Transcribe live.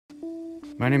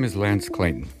My name is Lance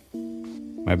Clayton.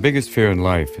 My biggest fear in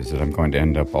life is that I'm going to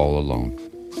end up all alone.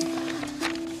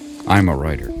 I'm a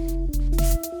writer.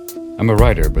 I'm a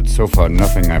writer, but so far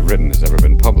nothing I've written has ever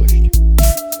been published.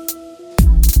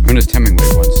 Ernest Hemingway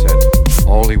once said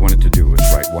all he wanted to do was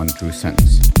write one true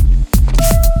sentence.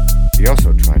 He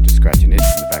also tried to scratch an itch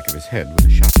in the back of his head with a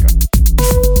shotgun.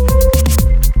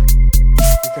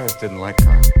 You guys didn't like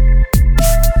Kyle.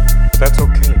 But that's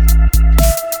okay.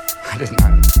 I didn't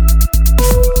either.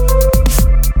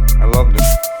 I loved him.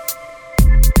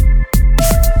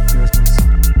 He was my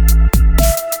son.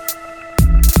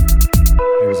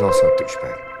 He was also a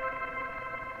douchebag.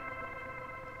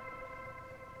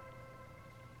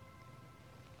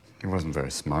 He wasn't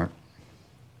very smart.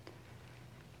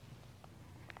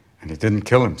 And he didn't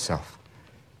kill himself.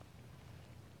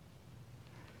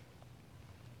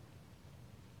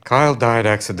 Kyle died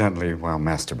accidentally while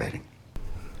masturbating.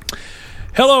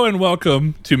 Hello and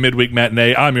welcome to Midweek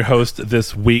Matinee. I'm your host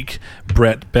this week,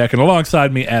 Brett Beck, and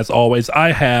alongside me, as always,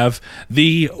 I have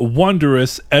the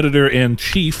wondrous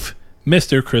editor-in-chief,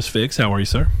 Mr. Chris Figgs. How are you,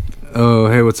 sir?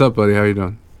 Oh, hey, what's up, buddy? How you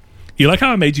doing? You like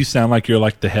how I made you sound like you're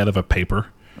like the head of a paper?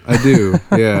 I do.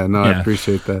 Yeah, no, Yeah. I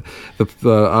appreciate that.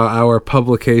 Our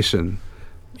publication.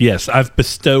 Yes, I've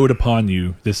bestowed upon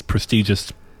you this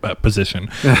prestigious position.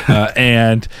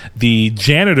 And the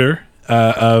janitor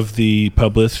of the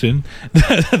publishing,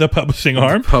 the publishing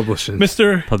arm,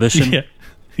 Mr. Publishing?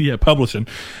 Yeah, publishing.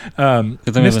 Good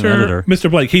thing I'm an editor. Mr.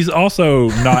 Blake, he's also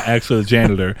not actually the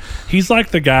janitor. He's like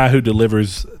the guy who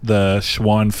delivers the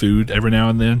Schwan food every now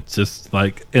and then, just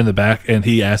like in the back. And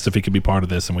he asked if he could be part of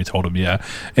this, and we told him yeah.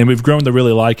 And we've grown to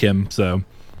really like him. So,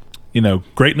 you know,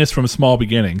 greatness from small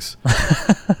beginnings.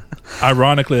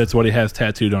 Ironically, that's what he has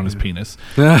tattooed on his penis.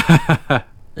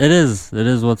 It is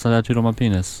what's tattooed on my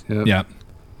penis. Yep. Yeah.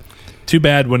 Too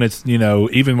bad when it's, you know,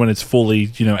 even when it's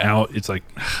fully, you know, out, it's like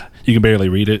you can barely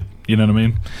read it. You know what I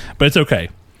mean? But it's okay.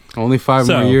 Only 5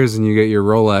 more years and you get your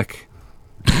Rolex.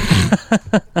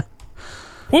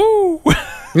 Woo!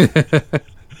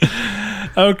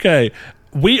 Okay.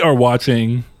 We are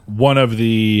watching one of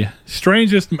the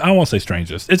strangest, I won't say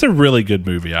strangest. It's a really good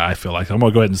movie, I feel like. I'm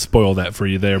going to go ahead and spoil that for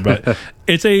you there. But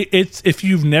it's if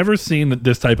you've never seen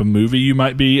this type of movie, you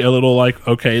might be a little like,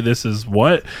 okay, this is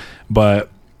what? But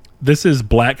this is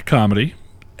black comedy.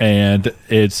 And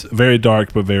it's very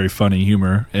dark but very funny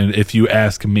humor, and if you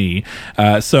ask me.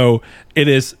 So it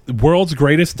is World's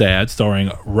Greatest Dad,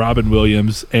 starring Robin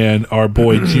Williams and our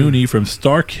boy Junie from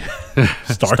Star Kids.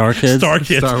 Star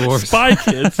Wars. Spy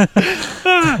Kids.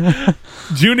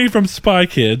 Junie from Spy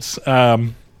Kids.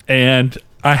 And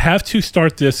I have to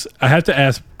start this. I have to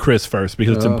ask Chris first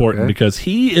because it's important, because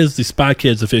he is the Spy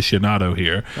Kids aficionado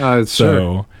here.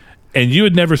 Sure. And you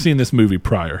had never seen this movie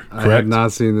prior, correct? I had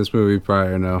not seen this movie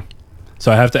prior, no.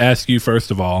 So I have to ask you,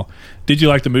 first of all, did you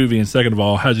like the movie? And second of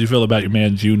all, how did you feel about your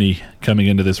man Junie coming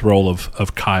into this role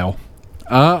of Kyle?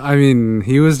 I mean,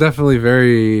 he was definitely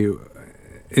very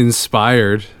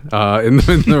inspired in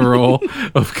the role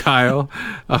of Kyle.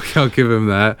 I'll give him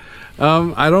that.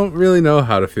 I don't really know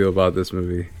how to feel about this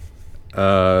movie.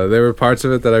 There were parts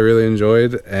of it that I really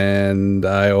enjoyed, and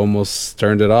I almost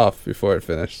turned it off before it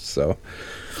finished, so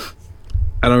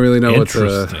I don't really know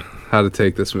how to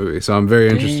take this movie, so I'm very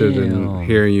interested in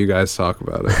hearing you guys talk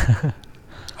about it.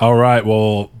 All right.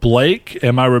 Well, Blake,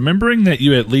 am I remembering that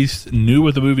you at least knew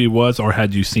what the movie was, or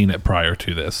had you seen it prior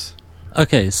to this?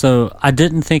 Okay, so I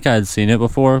didn't think I had seen it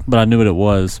before, but I knew what it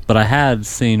was. But I had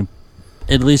seen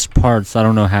at least parts, I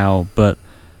don't know how, but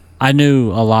I knew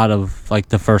a lot of like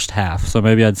the first half. So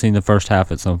maybe I'd seen the first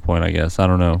half at some point, I guess. I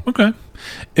don't know. Okay.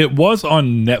 It was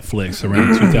on Netflix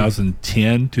around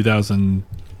 2010, 2000.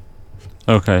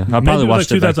 Okay. I probably watched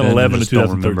like it back then, 2011 to just don't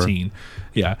remember. 2013.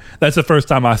 Yeah. That's the first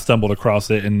time I stumbled across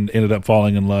it and ended up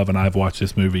falling in love, and I've watched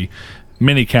this movie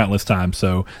many countless times.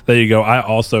 So there you go. I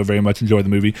also very much enjoyed the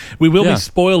movie. We will be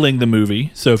spoiling the movie,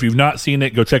 so if you've not seen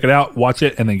it, go check it out, watch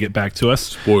it, and then get back to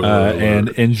us and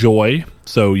enjoy.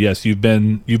 So yes, you've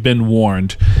been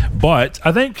warned. But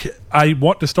I think I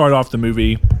want to start off the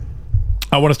movie.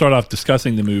 I want to start off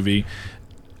discussing the movie.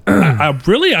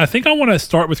 I think I want to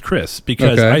start with Chris,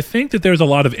 because I think that there's a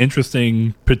lot of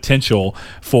interesting potential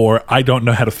for I don't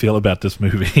know how to feel about this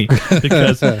movie.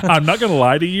 Because I'm not going to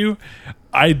lie to you,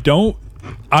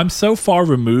 I'm so far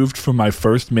removed from my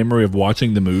first memory of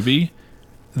watching the movie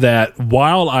that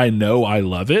while I know I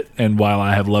love it, and while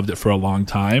I have loved it for a long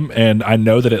time, and I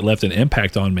know that it left an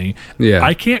impact on me,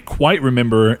 I can't quite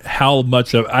remember how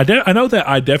much of I know that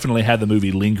I definitely had the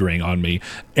movie lingering on me,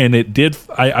 and it did.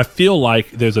 I feel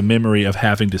like there's a memory of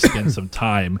having to spend some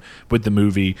time with the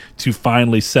movie to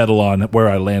finally settle on where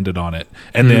I landed on it,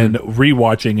 and then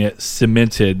rewatching it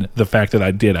cemented the fact that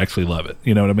I did actually love it.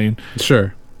 You know what I mean?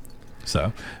 Sure.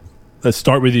 So let's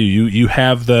start with you. You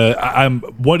have the.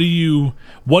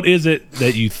 What is it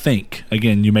that you think?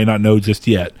 Again, you may not know just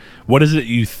yet. What is it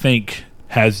you think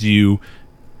has you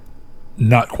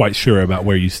not quite sure about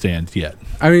where you stand yet?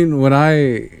 I mean, when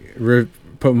I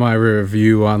put my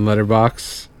review on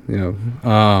Letterboxd,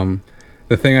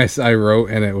 the thing I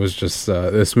wrote in it was just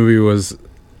this movie was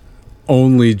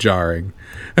only jarring.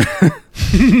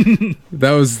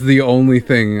 That was the only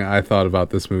thing I thought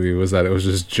about this movie, was that it was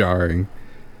just jarring.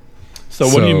 So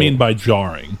what do you mean by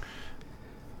jarring?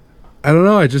 I don't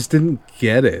know. I just didn't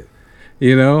get it. I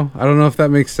don't know if that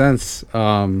makes sense.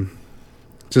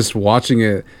 Just watching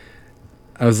it,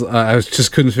 I was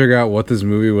just couldn't figure out what this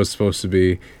movie was supposed to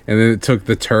be, and then it took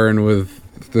the turn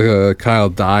with the Kyle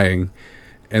dying,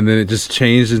 and then it just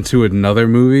changed into another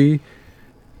movie.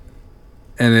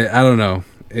 And I don't know.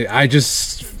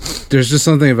 There's just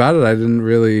something about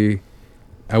it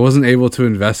I wasn't able to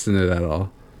invest in it at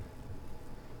all.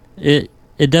 It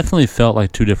definitely felt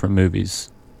like two different movies.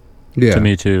 Yeah. To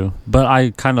me too. But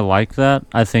I kind of like that.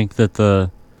 I think that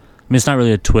it's not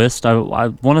really a twist. I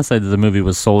want to say that the movie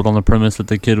was sold on the premise that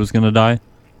the kid was going to die.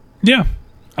 Yeah,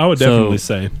 I would definitely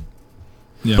say.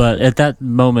 Yeah. But at that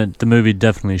moment, the movie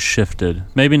definitely shifted.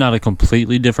 Maybe not a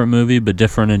completely different movie, but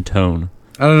different in tone.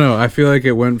 I don't know. I feel like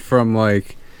it went from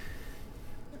like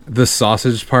the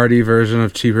Sausage Party version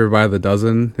of Cheaper by the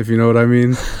Dozen, if you know what I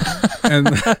mean, and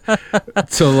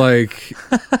to like,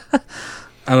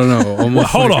 I don't know. Almost.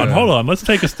 Hold on. Let's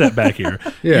take a step back here.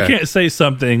 Yeah. You can't say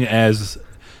something as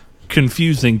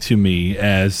confusing to me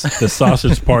as the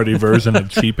Sausage Party version of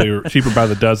Cheaper by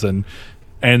the Dozen,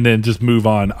 and then just move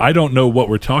on. I don't know what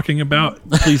we're talking about.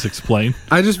 Please explain.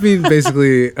 I just mean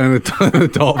basically an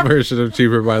adult version of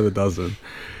Cheaper by the Dozen.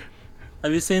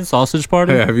 Have you seen Sausage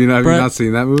Party? Hey, have you not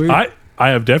seen that movie? I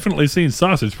have definitely seen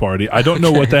Sausage Party. I don't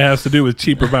know what that has to do with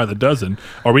Cheaper by the Dozen.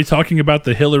 Are we talking about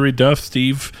the Hillary Duff,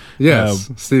 Steve? Yes,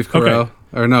 Steve Carell. Okay.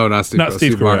 Or no, not Steve. Not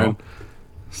Steve Carell.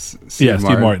 Steve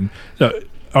Martin.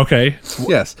 Okay.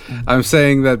 Yes, I'm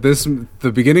saying that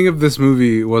the beginning of this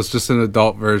movie was just an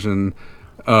adult version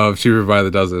of Cheaper by the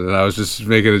Dozen, and I was just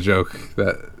making a joke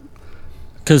that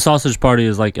because Sausage Party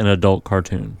is like an adult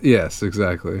cartoon. Yes,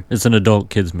 exactly. It's an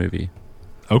adult kids movie.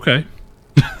 Okay.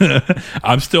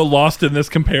 I'm still lost in this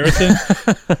comparison,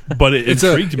 but it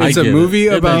intrigued me. It's a movie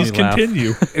about. Please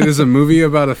continue. It is a movie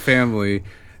about a family,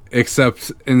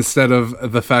 except instead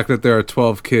of the fact that there are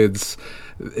 12 kids,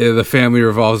 the family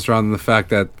revolves around the fact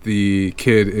that the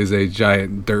kid is a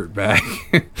giant dirtbag.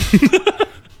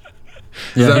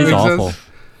 Yeah, he's awful. Sense?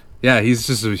 Yeah, he's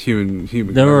just a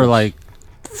human. There were like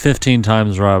 15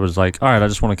 times where I was like, all right, I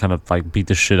just want to kind of like beat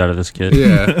the shit out of this kid.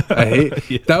 Yeah, I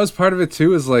hate that. Was part of it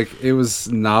too, is like it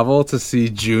was novel to see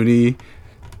Junie,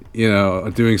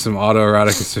 doing some autoerotic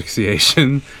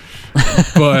asphyxiation,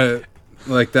 but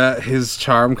like that, his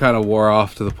charm kind of wore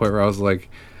off to the point where I was like,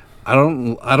 I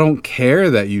don't care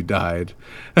that you died.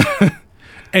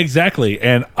 Exactly,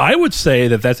 and I would say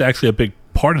that that's actually a big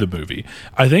part of the movie.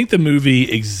 I think the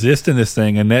movie exists in this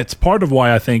thing, and that's part of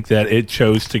why I think that it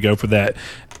chose to go for that.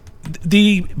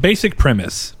 The basic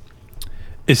premise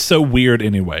is so weird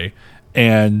anyway,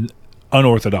 and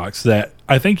unorthodox, that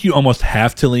I think you almost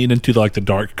have to lean into the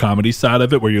dark comedy side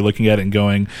of it, where you're looking at it and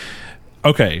going,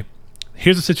 okay,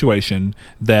 here's a situation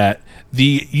that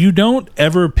you don't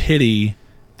ever pity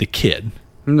the kid.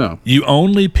 No. You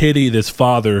only pity this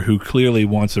father who clearly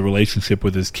wants a relationship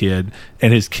with his kid,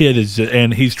 and his kid is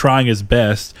and he's trying his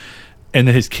best, and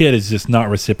his kid is just not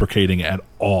reciprocating at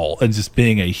all and just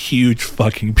being a huge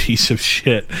fucking piece of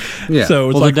shit. Yeah. So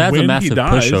it's well, like the dad's when a massive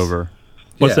pushover.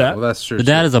 What's that? Well, that's true. The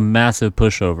dad is a massive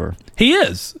pushover. He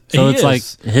is. So it's like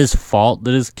his fault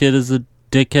that his kid is a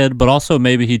dickhead, but also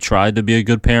maybe he tried to be a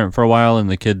good parent for a while and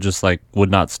the kid just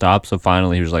would not stop, so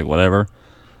finally he was like, whatever.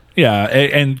 Yeah,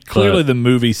 and clearly the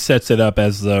movie sets it up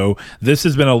as though this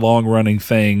has been a long-running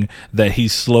thing that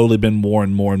he's slowly been more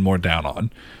and more and more down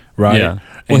on, right? Yeah.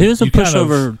 Well, he was a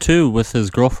pushover, too, with his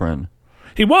girlfriend.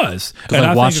 He was.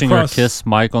 And watching her kiss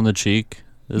Mike on the cheek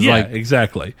is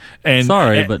exactly. And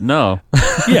sorry, but no.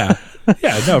 Yeah.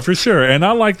 Yeah, no, for sure. And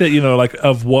I like that,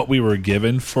 of what we were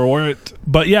given for it.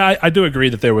 But yeah, I do agree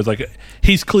that there was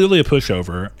he's clearly a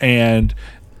pushover, and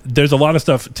there's a lot of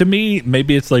stuff. To me,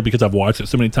 maybe it's because I've watched it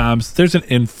so many times, there's an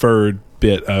inferred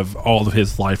bit of all of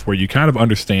his life where you kind of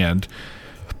understand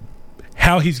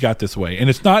how he's got this way. And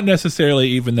it's not necessarily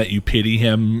even that you pity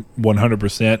him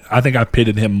 100%. I think I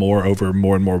pitied him more over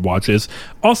more and more watches.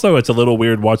 Also, it's a little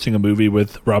weird watching a movie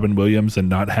with Robin Williams and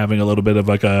not having a little bit of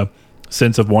like a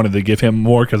sense of wanting to give him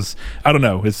more, because I don't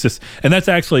know, it's just, and that's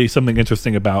actually something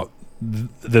interesting about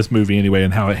this movie anyway,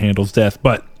 and how it handles death.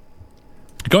 But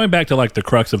going back to like the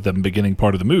crux of the beginning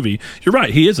part of the movie, you're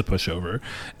right, he is a pushover.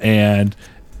 And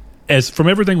as from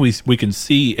everything we can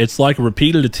see, it's like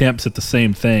repeated attempts at the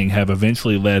same thing have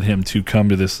eventually led him to come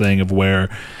to this thing of where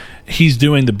he's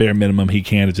doing the bare minimum he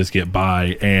can to just get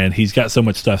by, and he's got so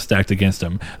much stuff stacked against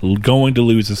him, going to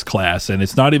lose his class. And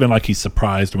it's not even like he's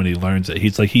surprised when he learns it.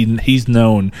 He's like he's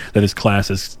known that his class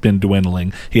has been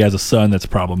dwindling. He has a son that's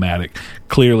problematic.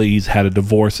 Clearly he's had a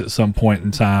divorce at some point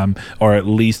in time, or at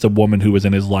least a woman who was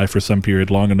in his life for some period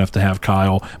long enough to have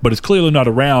Kyle, but is clearly not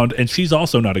around, and she's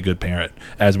also not a good parent,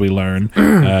 as we learn,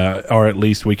 or at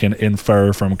least we can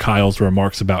infer from Kyle's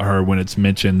remarks about her when it's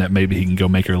mentioned that maybe he can go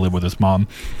make her live with his mom.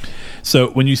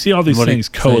 So when you see all these things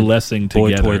coalescing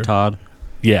together, Boy Toy Todd.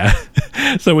 Yeah.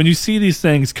 So when you see these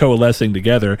things coalescing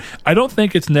together, I don't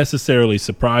think it's necessarily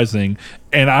surprising.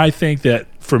 And I think that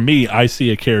for me, I see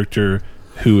a character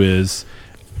who is,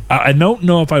 I don't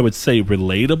know if I would say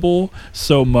relatable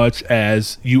so much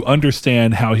as you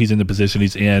understand how he's in the position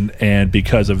he's in. And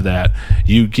because of that,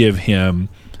 you give him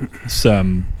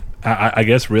some, I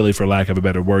guess really for lack of a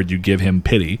better word, you give him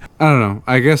pity. I don't know.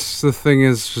 I guess the thing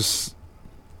is just,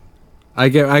 I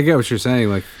get what you're saying.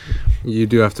 Like, you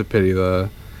do have to pity the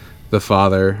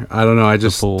father. I don't know. I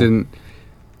just didn't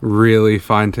really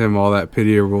find him all that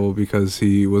pitiable because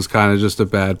he was kind of just a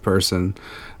bad person.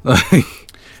 Like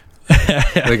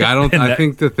I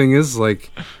think the thing is,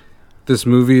 like, this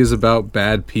movie is about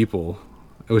bad people,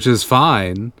 which is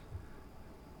fine.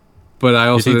 But I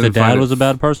also think the dad was a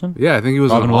bad person? Yeah, I think he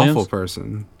was an awful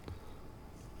person.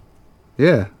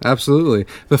 Yeah, absolutely.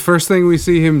 The first thing we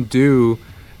see him do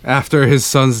after his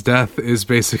son's death is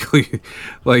basically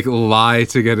like lie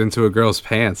to get into a girl's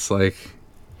pants. Like,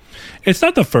 it's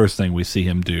not the first thing we see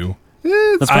him do.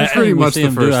 It's pretty much the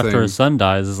first thing after his son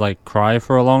dies is like cry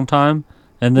for a long time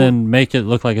and then make it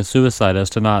look like a suicide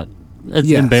as to not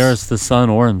embarrass the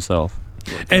son or himself.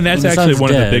 And that's actually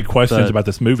one of the big questions about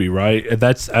this movie, right?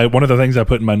 That's one of the things I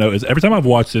put in my note is every time I've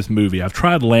watched this movie, I've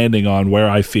tried landing on where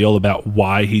I feel about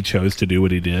why he chose to do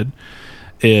what he did.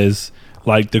 Is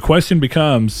like the question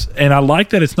becomes, and I like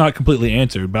that it's not completely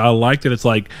answered, but I like that it's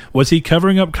like, was he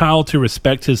covering up Kyle to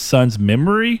respect his son's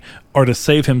memory or to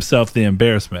save himself the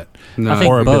embarrassment? No. I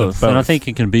think both, and I think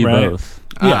it can be both.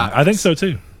 Yeah, I think so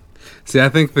too. See, I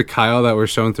think the Kyle that we're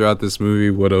shown throughout this movie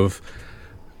would have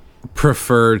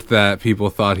preferred that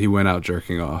people thought he went out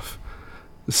jerking off.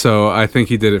 So I think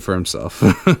he did it for himself.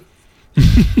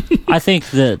 I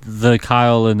think that the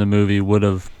Kyle in the movie would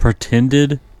have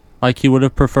pretended like he would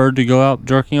have preferred to go out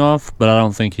jerking off, but I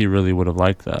don't think he really would have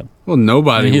liked that. Well,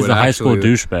 nobody. I mean, he's would a high actually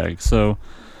school douchebag, so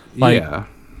like, yeah.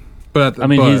 But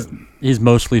he's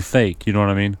mostly fake. You know what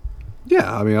I mean?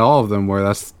 Yeah, I mean, all of them were.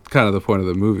 That's kind of the point of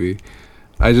the movie.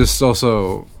 I don't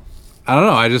know.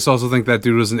 I just also think that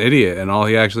dude was an idiot, and all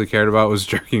he actually cared about was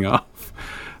jerking off.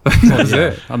 That's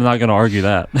it. I'm not going to argue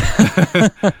that.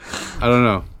 I don't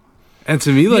know. And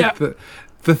to me, like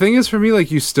the thing is, for me,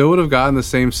 like, you still would have gotten the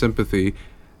same sympathy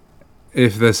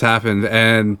if this happened,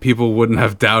 and people wouldn't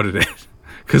have doubted it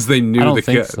because they knew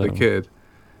the kid.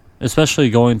 Especially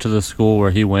going to the school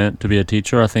where he went to be a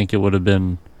teacher, I think it would have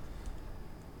been.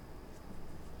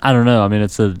 I don't know. I mean,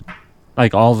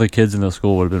 like all the kids in the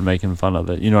school would have been making fun of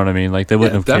it. You know what I mean? Like they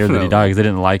wouldn't have cared that he died because they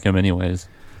didn't like him anyways.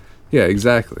 Yeah,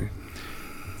 exactly.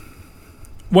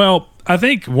 Well, I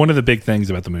think one of the big things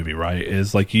about the movie, right,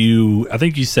 is like I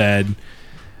think you said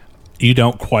you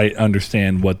don't quite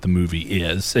understand what the movie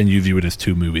is and you view it as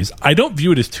two movies. I don't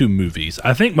view it as two movies.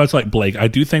 I think much like Blake, I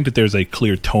do think that there's a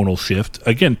clear tonal shift,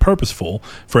 again, purposeful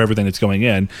for everything that's going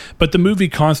in, but the movie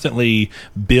constantly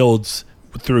builds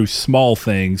through small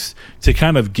things to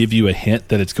kind of give you a hint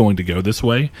that it's going to go this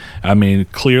way. I mean,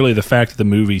 clearly the fact that the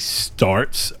movie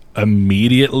starts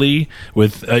immediately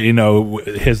with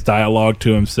his dialogue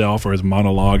to himself, or his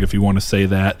monologue, if you want to say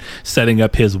that, setting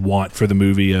up his want for the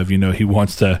movie of, he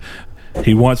wants to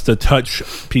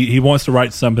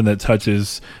write something that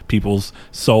touches people's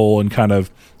soul and kind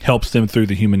of helps them through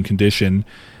the human condition.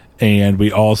 And we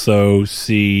also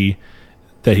see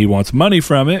that he wants money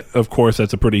from it. Of course,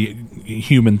 that's a pretty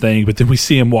human thing. But then we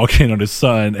see him walk in on his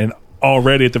son, and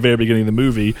already at the very beginning of the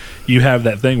movie, you have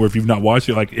that thing where if you've not watched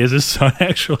it, like, is his son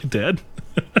actually dead?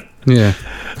 Yeah.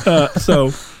 So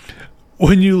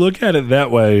when you look at it that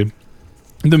way,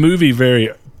 the movie very,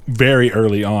 very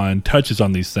early on touches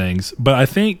on these things. But I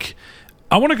think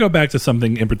I want to go back to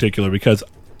something in particular because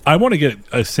I want to get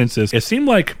a sense of, it seemed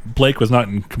like Blake was not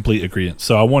in complete agreement.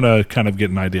 So I want to kind of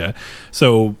get an idea.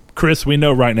 So Chris, we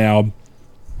know right now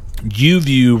you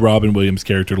view Robin Williams'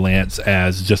 character Lance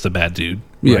as just a bad dude,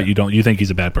 right? You think he's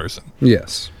a bad person.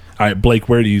 Yes. All right, Blake,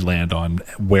 where do you land on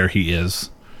where he is?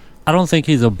 I don't think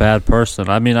he's a bad person.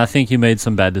 I mean, I think he made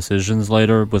some bad decisions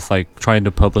later with like trying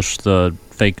to publish the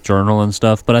fake journal and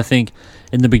stuff, but I think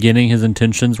in the beginning his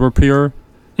intentions were pure.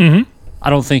 Mm-hmm. I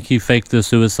don't think he faked the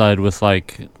suicide with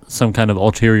like some kind of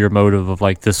ulterior motive of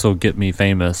like, this will get me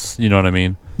famous. You know what I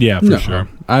mean? Yeah, for sure.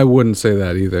 I wouldn't say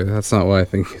that either. That's not why I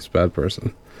think he's a bad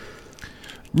person.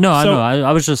 No, I know.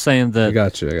 I was just saying that. I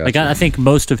got you. I think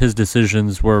most of his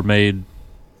decisions were made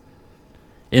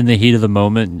in the heat of the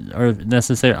moment or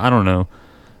necessary. I don't know.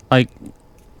 Like,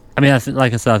 I mean,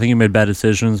 like I said, I think he made bad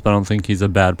decisions, but I don't think he's a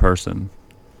bad person.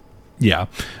 Yeah.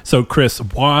 So, Chris,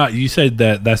 why you said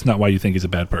that's not why you think he's a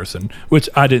bad person, which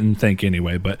I didn't think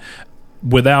anyway, but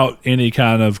without any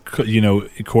kind of,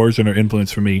 coercion or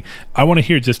influence from me, I want to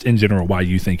hear just in general why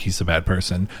you think he's a bad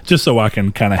person, just so I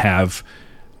can kind of have,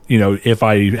 if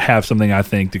I have something I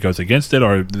think that goes against it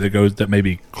or that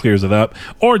maybe clears it up,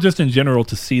 or just in general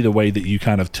to see the way that you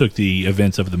kind of took the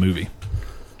events of the movie.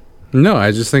 No,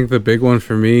 I just think the big one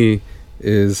for me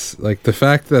is like the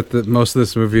fact that most of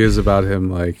this movie is about him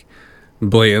like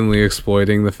blatantly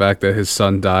exploiting the fact that his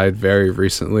son died very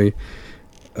recently.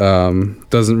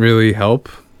 Doesn't really help.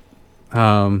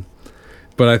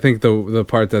 But I think the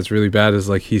part that's really bad is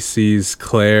like he sees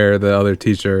Claire, the other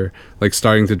teacher, like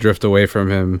starting to drift away from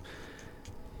him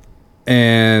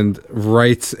and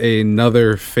writes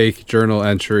another fake journal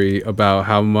entry about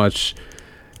how much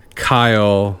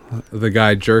Kyle, the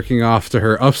guy jerking off to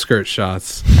her upskirt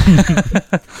shots,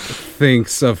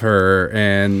 thinks of her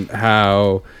and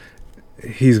how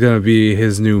he's going to be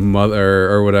his new mother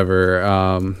or whatever,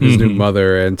 his new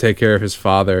mother and take care of his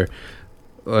father.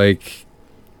 Like,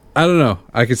 I don't know.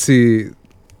 I could see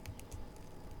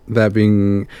that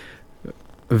being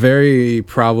very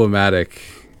problematic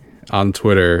on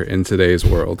Twitter in today's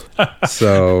world.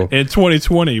 So in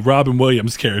 2020, Robin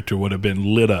Williams' character would have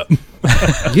been lit up.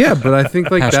 Yeah, but I think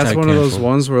like that's one canceled. of those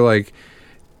ones where like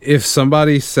if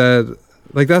somebody said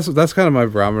like that's kind of my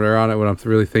barometer on it when I'm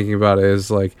really thinking about it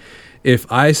is like if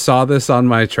I saw this on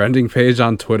my trending page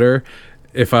on Twitter,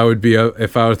 if I would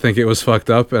think it was fucked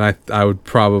up, and I would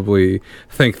probably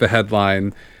think the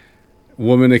headline,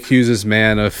 woman accuses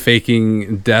man of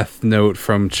faking death note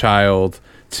from child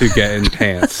to get in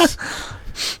pants.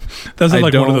 That's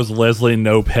like one of those Leslie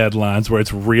Knope headlines where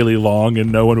it's really long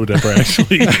and no one would ever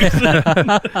actually.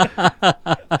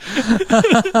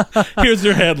 Here's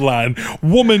your headline: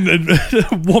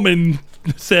 Woman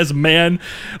says man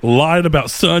lied about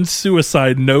son's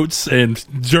suicide notes and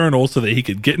journal so that he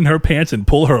could get in her pants and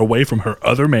pull her away from her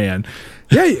other man.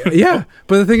 Yeah.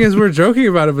 But the thing is, we're joking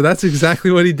about it, but that's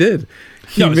exactly what he did.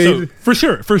 So for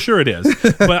sure it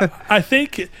is. But I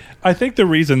think the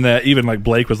reason that even like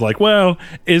Blake was like, well,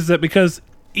 is that because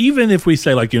even if we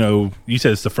say like, you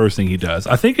said it's the first thing he does,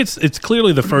 I think it's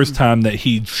clearly the first time that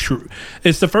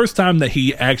it's the first time that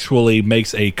he actually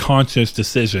makes a conscious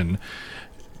decision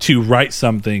to write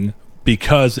something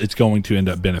because it's going to end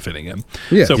up benefiting him.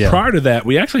 Yeah. So prior to that,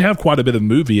 we actually have quite a bit of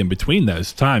movie in between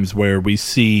those times where we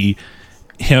see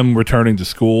him returning to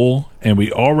school and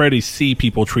we already see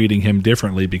people treating him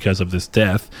differently because of this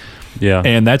death. Yeah.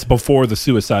 And that's before the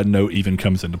suicide note even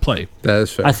comes into play. That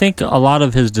is fair. I think a lot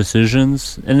of his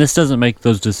decisions, and this doesn't make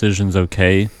those decisions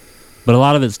okay, but a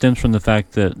lot of it stems from the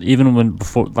fact that even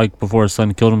before his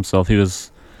son killed himself, he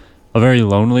was a very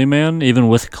lonely man, even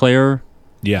with Claire.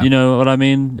 Yeah. You know what I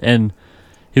mean? And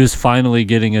he was finally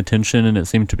getting attention, and it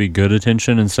seemed to be good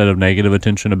attention instead of negative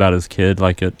attention about his kid,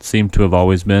 like it seemed to have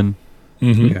always been.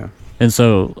 Mm-hmm. Yeah. And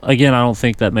so, again, I don't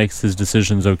think that makes his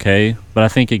decisions okay, but I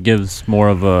think it gives more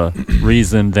of a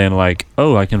reason than like,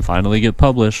 oh, I can finally get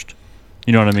published.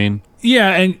 You know what I mean? Yeah,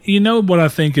 and you know what I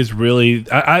think is really...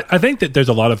 I think that there's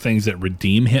a lot of things that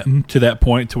redeem him to that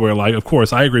point to where, like, of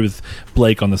course, I agree with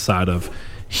Blake on the side of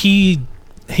he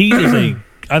is a...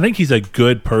 I think he's a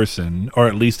good person, or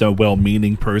at least a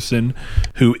well-meaning person,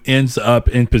 who ends up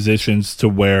in positions to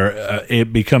where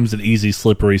it becomes an easy,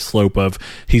 slippery slope of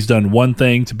he's done one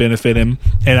thing to benefit him,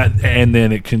 and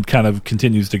then it can kind of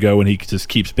continues to go, and he just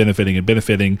keeps benefiting,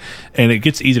 and it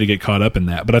gets easy to get caught up in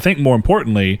that. But I think more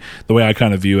importantly, the way I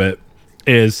kind of view it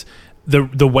is the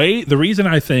reason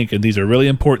I think, and these are really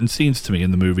important scenes to me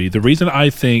in the movie, the reason I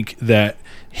think that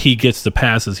he gets the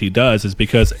pass as he does is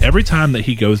because every time that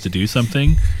he goes to do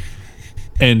something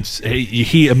and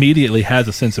he immediately has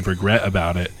a sense of regret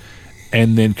about it,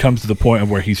 and then comes to the point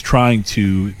of where he's trying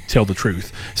to tell the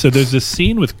truth. So there's this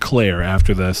scene with Claire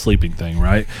after the sleeping thing,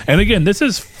 right? And again, this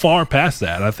is far past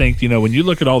that. I think, when you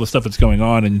look at all the stuff that's going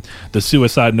on and the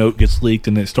suicide note gets leaked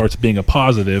and it starts being a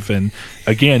positive, and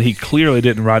again, he clearly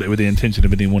didn't write it with the intention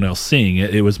of anyone else seeing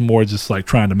it. It was more just like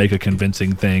trying to make a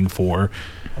convincing thing for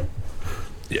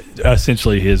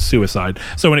essentially his suicide.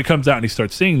 So when it comes out and he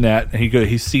starts seeing that,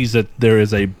 he sees that there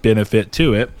is a benefit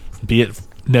to it, be it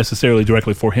necessarily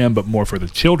directly for him, but more for the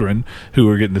children who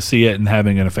are getting to see it and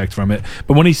having an effect from it.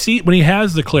 But when he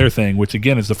has the Claire thing, which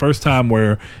again is the first time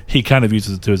where he kind of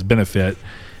uses it to his benefit,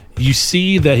 you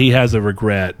see that he has a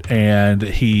regret, and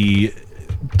he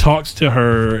talks to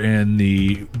her in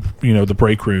the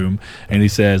break room, and he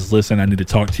says, "Listen, I need to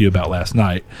talk to you about last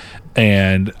night."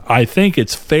 And I think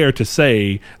it's fair to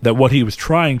say that what he was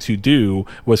trying to do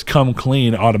was come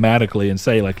clean automatically and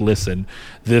say, like, listen,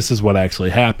 this is what actually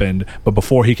happened. But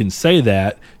before he can say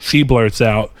that, she blurts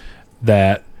out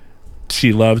that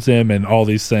she loves him and all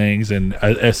these things. And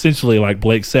essentially, like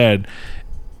Blake said,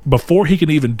 before he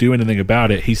can even do anything about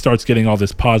it, he starts getting all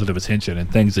this positive attention and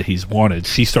things that he's wanted.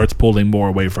 She starts pulling more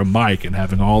away from Mike and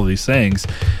having all of these things.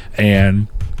 And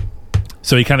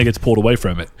so he kind of gets pulled away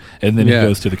from it. And then he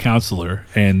goes to the counselor,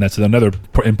 and that's another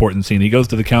important scene. He goes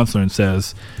to the counselor and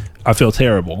says, "I feel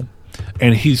terrible."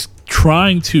 And he's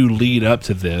trying to lead up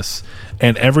to this,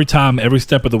 and every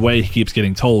step of the way, he keeps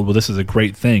getting told, well, this is a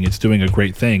great thing. It's doing a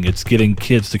great thing. It's getting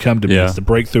kids to come to me. It's the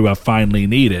breakthrough I finally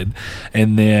needed.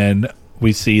 And then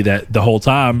we see that the whole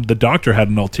time the doctor had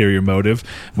an ulterior motive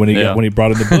when he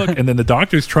brought in the book, and then the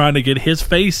doctor's trying to get his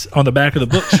face on the back of the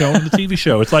book shown in the TV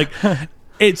show. It's like,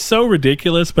 it's so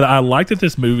ridiculous, but I like that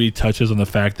this movie touches on the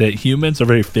fact that humans are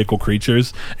very fickle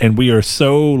creatures, and we are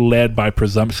so led by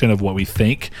presumption of what we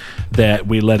think that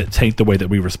we let it taint the way that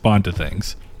we respond to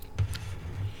things.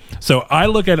 So I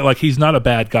look at it like he's not a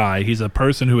bad guy. He's a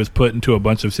person who was put into a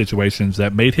bunch of situations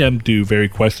that made him do very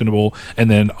questionable and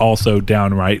then also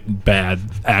downright bad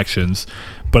actions.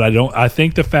 But I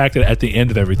think the fact that at the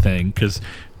end of everything, because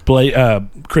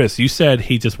Chris, you said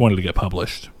he just wanted to get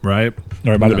published, right?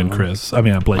 Or it might have been Chris. I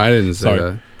mean, Blake. I didn't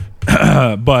say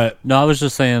that. But no, I was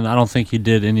just saying I don't think he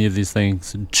did any of these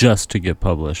things just to get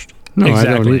published. No,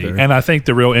 exactly. I don't either. And I think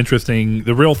the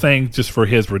real thing just for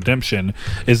his redemption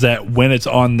is that when it's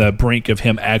on the brink of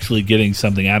him actually getting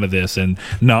something out of this, and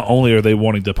not only are they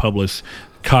wanting to publish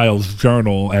Kyle's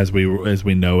journal as we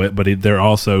know it, but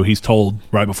he's told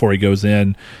right before he goes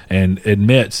in and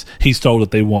admits, he's told that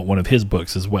they want one of his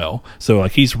books as well. So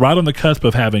like he's right on the cusp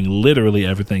of having literally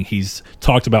everything he's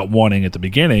talked about wanting at the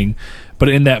beginning, but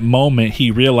in that moment he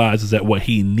realizes that what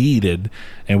he needed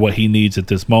and what he needs at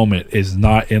this moment is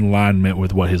not in alignment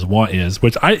with what his want is,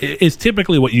 which is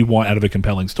typically what you want out of a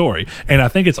compelling story. And I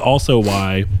think it's also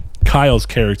why Kyle's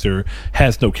character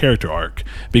has no character arc,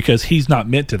 because he's not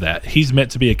meant to that. He's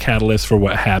meant to be a catalyst for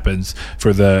what happens,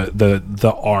 for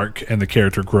the arc and the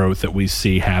character growth that we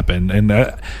see happen. And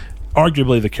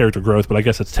arguably the character growth, but I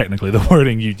guess that's technically the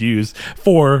wording you'd use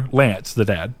for Lance, the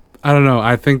dad. I don't know.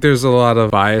 I think there's a lot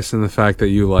of bias in the fact that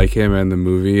you like him and the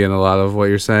movie and a lot of what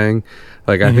you're saying.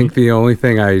 Like, I think the only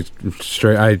thing I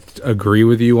agree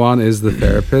with you on is the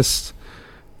therapist,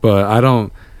 but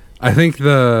I think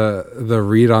the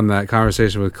read on that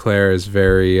conversation with Claire is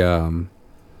very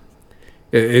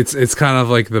it's kind of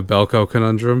like the Belko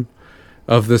conundrum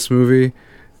of this movie,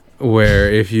 where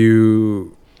if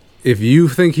you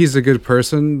think he's a good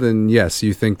person, then yes,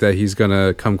 you think that he's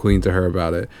gonna come clean to her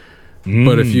about it.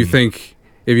 But if you think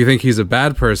he's a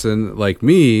bad person, like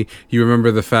me, you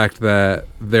remember the fact that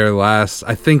their last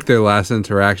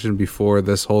interaction before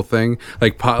this whole thing,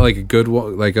 like a good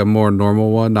one, like a more normal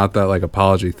one, not that like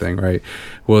apology thing, right,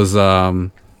 was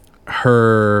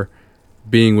her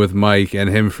being with Mike and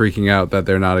him freaking out that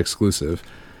they're not exclusive.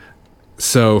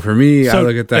 So for me, I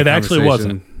look at that. It actually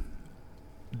wasn't.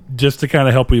 Just to kind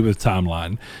of help you with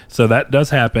timeline, so that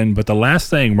does happen. But the last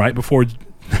thing right before,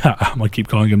 I'm gonna keep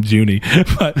calling him Junie,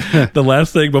 but the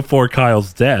last thing before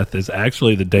Kyle's death is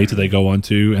actually the date that they go on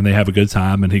to, and they have a good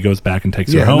time, and he goes back and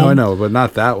takes her home. No, I know, but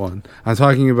not that one. I'm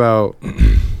talking about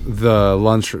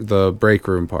the break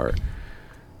room part.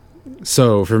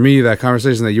 So for me, that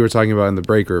conversation that you were talking about in the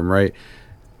break room, right?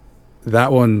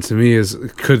 That one to me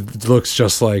looks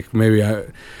just like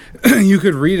you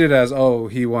could read it as, oh,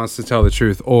 he wants to tell the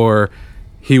truth, or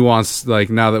he wants, like,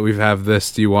 now that we have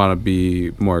this, do you want to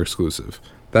be more exclusive?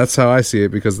 That's how I see it,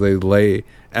 because they lay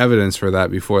evidence for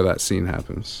that before that scene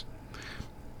happens.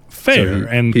 Fair, so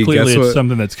and clearly it's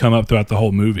something that's come up throughout the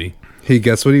whole movie. He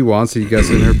gets what he wants, he gets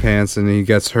in her pants, and he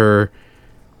gets her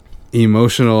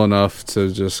emotional enough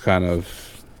to just kind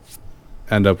of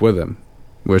end up with him,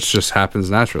 which just happens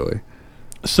naturally.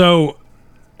 So,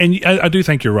 and I do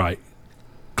think you're right.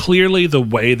 Clearly, the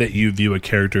way that you view a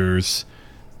character's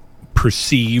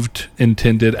perceived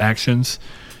intended actions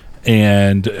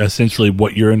and essentially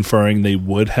what you're inferring they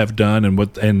would have done,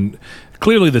 and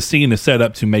clearly the scene is set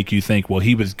up to make you think, well,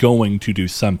 he was going to do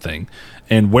something,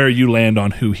 and where you land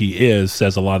on who he is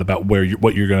says a lot about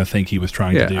what you're going to think he was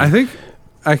trying to do. I think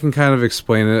I can kind of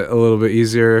explain it a little bit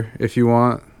easier if you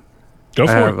want. Go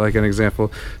for I have it. like an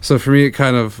example. So for me, it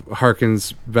kind of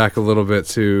harkens back a little bit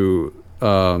to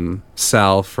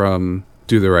Sal from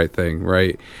Do the Right Thing,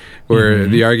 right? Where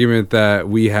the argument that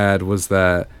we had was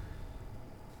that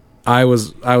I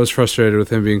was frustrated with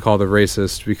him being called a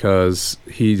racist because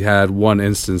he had one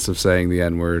instance of saying the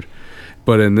N-word.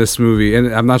 But in this movie,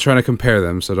 and I'm not trying to compare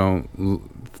them, so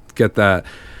don't get that.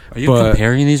 Are you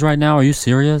comparing these right now? Are you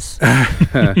serious?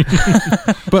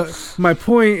 But my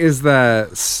point is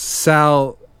that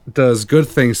Sal does good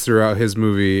things throughout his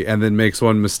movie and then makes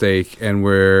one mistake, and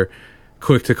we're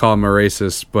quick to call him a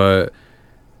racist, but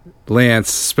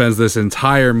Lance spends this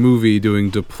entire movie doing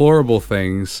deplorable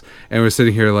things, and we're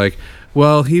sitting here like,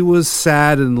 well, he was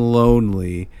sad and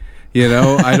lonely. You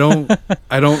know, I don't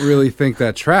really think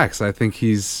that tracks. I think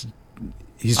he's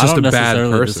just a bad person. I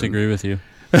don't necessarily disagree with you.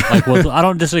 Like, well, I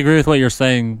don't disagree with what you're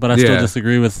saying, but I still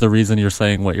disagree with the reason you're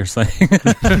saying what you're saying.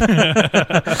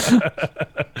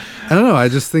 I don't know. I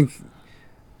think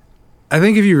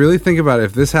if you really think about it,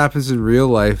 if this happens in real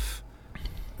life,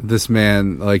 this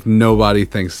man, like, nobody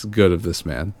thinks good of this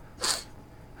man.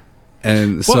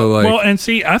 And and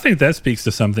see, I think that speaks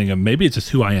to something of maybe it's just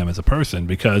who I am as a person,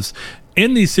 because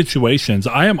in these situations,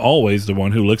 I am always the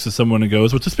one who looks at someone and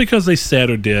goes, well, just because they said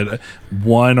or did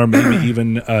one or maybe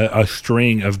even a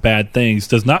string of bad things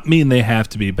does not mean they have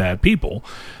to be bad people.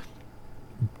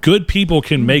 Good people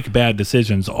can make bad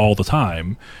decisions all the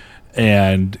time.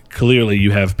 And clearly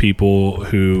you have people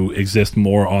who exist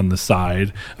more on the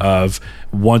side of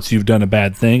once you've done a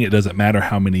bad thing, it doesn't matter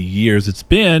how many years it's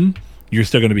been, you're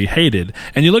still going to be hated.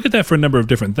 And you look at that for a number of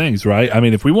different things, right? I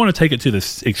mean, if we want to take it to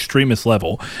this extremist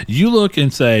level, you look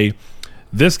and say,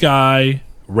 this guy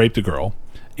raped a girl,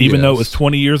 even though it was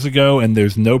 20 years ago and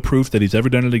there's no proof that he's ever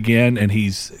done it again, and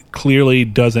he's clearly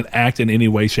doesn't act in any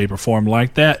way, shape, or form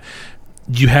like that.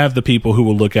 You have the people who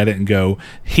will look at it and go,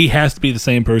 he has to be the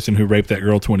same person who raped that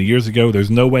girl 20 years ago.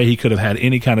 There's no way he could have had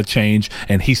any kind of change,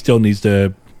 and he still needs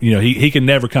to, he can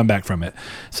never come back from it.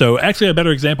 So actually a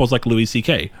better example is like Louis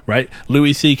C.K., right?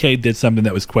 Louis C.K. did something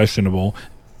that was questionable,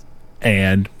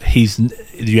 and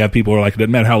you have people who are like, it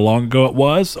doesn't matter how long ago it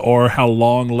was or how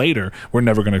long later, we're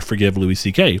never going to forgive Louis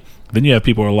C.K. Then you have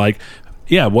people who are like,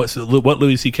 yeah, what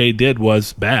Louis C.K. did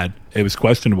was bad. It was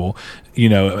questionable.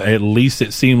 At least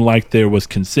it seemed like there was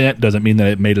consent. Doesn't mean that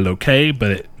it made it okay,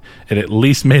 but it at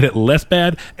least made it less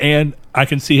bad. And I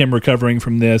can see him recovering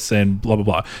from this and blah, blah,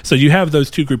 blah. So you have those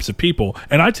two groups of people.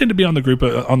 And I tend to be on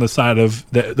the side of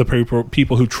the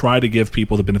people who try to give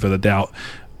people the benefit of the doubt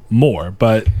more,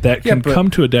 but that can come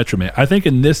to a detriment. I think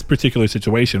in this particular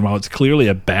situation, while it's clearly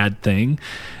a bad thing,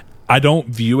 I don't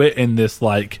view it in this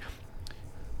like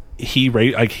he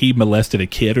molested a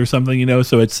kid or something,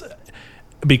 so it's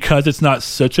because it's not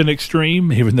such an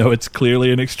extreme, even though it's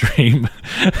clearly an extreme,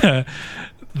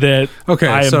 that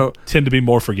I tend to be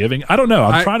more forgiving. I don't know.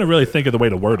 I'm trying to really think of the way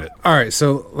to word it. All right,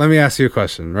 so let me ask you a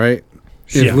question, right?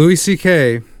 If Louis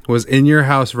C.K. was in your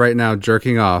house right now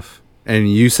jerking off,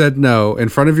 and you said no, in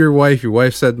front of your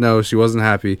wife said no, she wasn't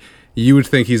happy, you would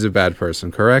think he's a bad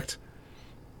person, correct?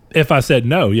 If I said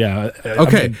no, yeah.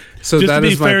 Okay, I mean, so just to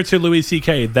be fair to Louis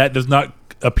C.K., that does not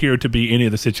appear to be any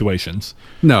of the situations.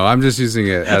 No, I'm just using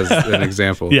it as an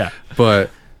example. Yeah. But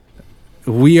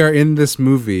we are in this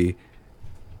movie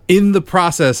in the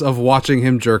process of watching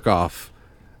him jerk off.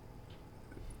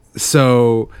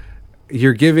 So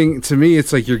to me,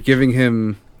 it's like you're giving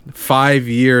him 5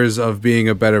 years of being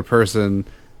a better person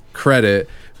credit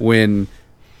when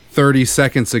 30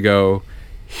 seconds ago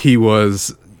he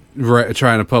was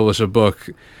trying to publish a book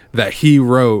that he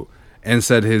wrote and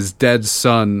said his dead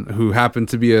son, who happened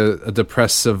to be a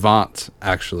depressed savant,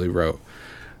 actually wrote.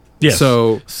 Yes.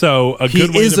 So a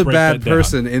good way is to a break bad that down.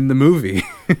 person in the movie.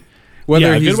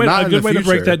 Whether he's not a good way to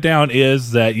break that down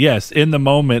is that yes, in the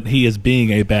moment he is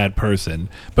being a bad person,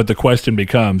 but the question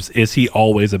becomes: is he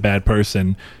always a bad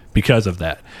person because of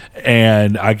that?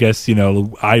 And I guess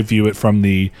I view it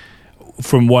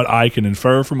from what I can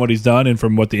infer from what he's done and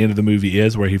from what the end of the movie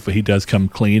is, where he does come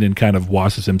clean and kind of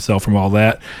washes himself from all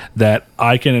that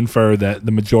I can infer that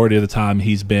the majority of the time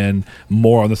he's been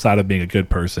more on the side of being a good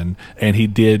person. And he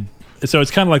did. So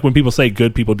it's kind of like when people say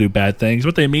good people do bad things,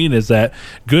 what they mean is that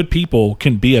good people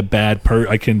can be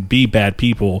can be bad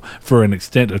people for an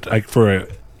extent, for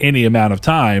any amount of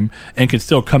time and can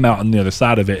still come out on the other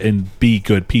side of it and be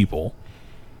good people.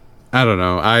 I don't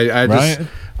know. I Right? just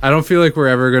I don't feel like we're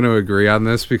ever going to agree on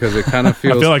this because it kind of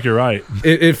feels. I feel like you're right.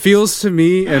 It feels to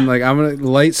me, and like I'm gonna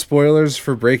light spoilers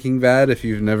for Breaking Bad if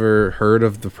you've never heard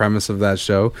of the premise of that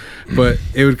show, but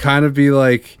it would kind of be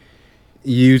like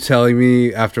you telling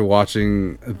me after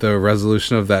watching the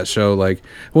resolution of that show, like,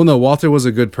 well, no, Walter was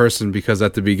a good person because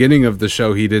at the beginning of the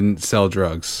show he didn't sell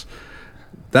drugs.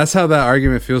 That's how that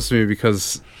argument feels to me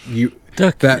because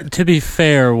to be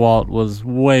fair, Walt was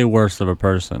way worse of a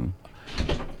person.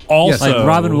 Also, Like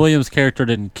Robin Williams' character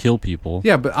didn't kill people.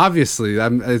 Yeah, but obviously,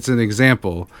 it's an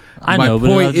example. I My know, but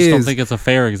I point just don't is- think it's a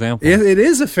fair example. It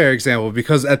is a fair example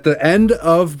because at the end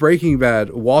of Breaking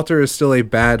Bad, Walter is still a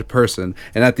bad person,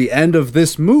 and at the end of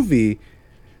this movie,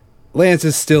 Lance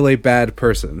is still a bad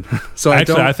person. So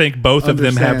I think both of them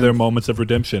have understand. their moments of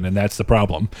redemption, and that's the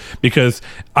problem. Because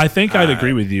I think I'd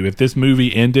agree with you if this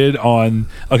movie ended on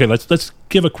let's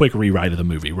give a quick rewrite of the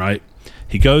movie, right?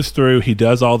 He goes through, he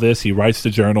does all this, he writes the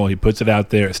journal, he puts it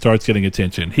out there, it starts getting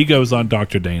attention. He goes on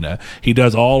Dr. Dana. He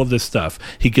does all of this stuff.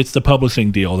 He gets the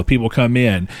publishing deal. The people come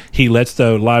in. He lets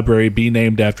the library be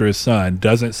named after his son,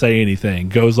 doesn't say anything,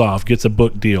 goes off, gets a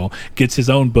book deal, gets his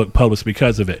own book published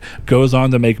because of it, goes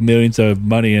on to make millions of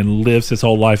money and lives his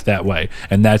whole life that way.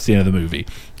 And that's the end of the movie.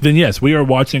 Then yes, we are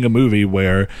watching a movie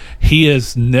where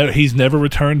he's never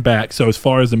returned back. So as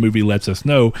far as the movie lets us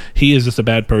know, he is just a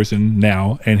bad person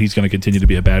now, and he's going to continue to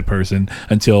be a bad person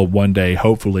until one day,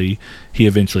 hopefully, he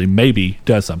eventually maybe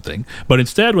does something. But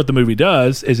instead, what the movie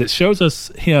does is it shows us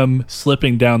him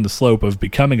slipping down the slope of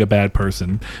becoming a bad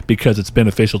person because it's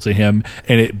beneficial to him,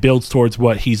 and it builds towards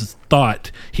what he's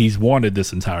thought he's wanted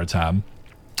this entire time.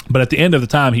 But at the end of the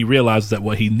time, he realizes that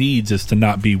what he needs is to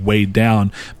not be weighed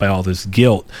down by all this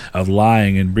guilt of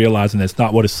lying and realizing that's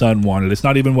not what his son wanted. It's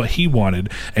not even what he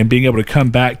wanted. And being able to come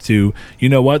back to, you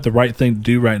know what, the right thing to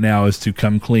do right now is to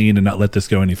come clean and not let this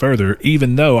go any further,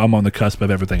 even though I'm on the cusp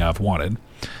of everything I've wanted.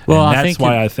 Well, and I that's think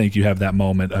why I think you have that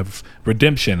moment of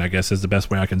redemption, I guess is the best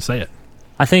way I can say it.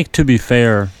 I think, to be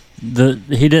fair,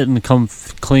 he didn't come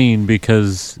clean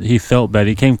because he felt bad.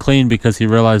 He came clean because he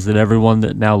realized that everyone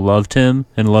that now loved him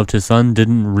and loved his son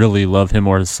didn't really love him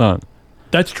or his son.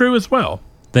 That's true as well.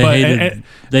 They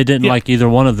didn't like either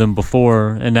one of them before,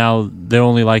 and now they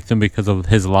only like them because of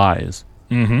his lies.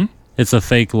 Mm-hmm. It's a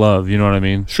fake love, you know what I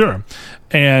mean? Sure.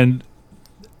 And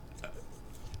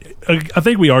I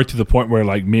think we are to the point where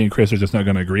like me and Chris are just not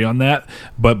going to agree on that.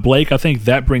 But Blake, I think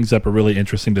that brings up a really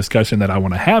interesting discussion that I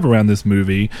want to have around this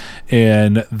movie,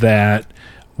 in that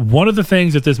one of the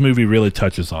things that this movie really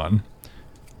touches on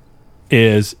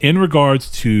is in regards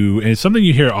to, and it's something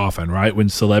you hear often, right? When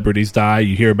celebrities die,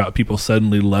 you hear about people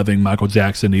suddenly loving Michael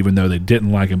Jackson even though they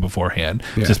didn't like him beforehand,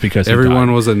 just because he everyone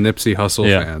died. was a Nipsey Hussle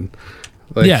fan.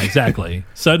 Like, Yeah, exactly.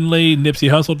 Suddenly Nipsey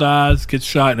Hussle dies, gets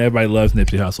shot, and everybody loves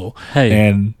Nipsey Hussle. Hey.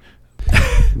 And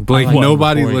Blake, I like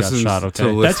nobody before he got listens shot, okay?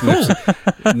 to that's listeners.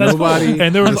 cool. Nobody,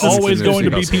 And there was listens always going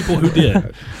to Nipsey be Hussle. people who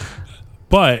did.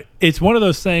 But it's one of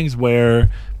those things where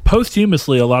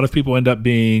posthumously a lot of people end up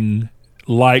being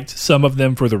liked, some of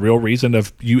them for the real reason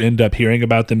of you end up hearing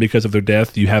about them because of their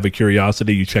death. You have a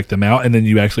curiosity, you check them out, and then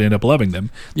you actually end up loving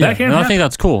them. Yeah, That can and I happen. think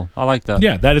that's cool. I like that.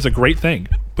 Yeah, that is a great thing.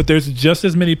 But there's just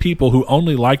as many people who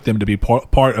only like them to be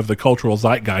part of the cultural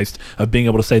zeitgeist of being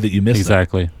able to say that you miss them.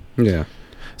 Exactly. Yeah.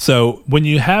 So when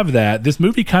you have that, this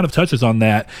movie kind of touches on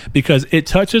that because it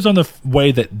touches on the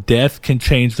way that death can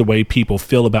change the way people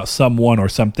feel about someone or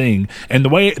something. And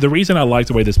the reason I like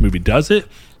the way this movie does it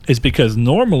is because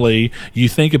normally you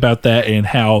think about that and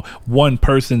how one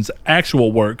person's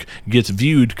actual work gets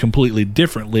viewed completely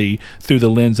differently through the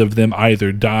lens of them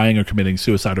either dying or committing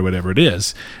suicide or whatever it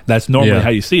is. That's normally how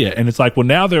you see it. And it's like, well,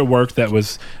 now their work that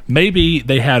was, maybe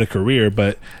they had a career,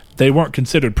 but they weren't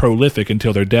considered prolific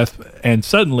until their death, and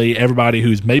suddenly everybody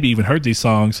who's maybe even heard these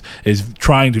songs is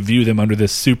trying to view them under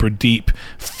this super deep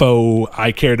faux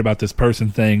I cared about this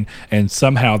person thing, and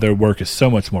somehow their work is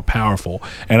so much more powerful.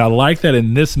 And I like that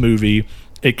in this movie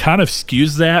it kind of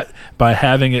skews that by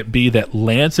having it be that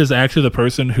Lance is actually the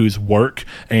person whose work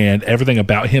and everything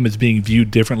about him is being viewed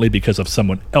differently because of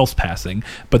someone else passing.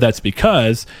 But that's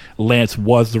because Lance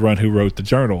was the one who wrote the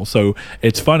journal. So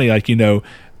it's funny, like, you know,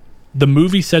 the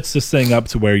movie sets this thing up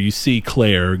to where you see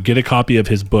Claire get a copy of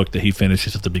his book that he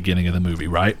finishes at the beginning of the movie,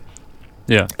 right?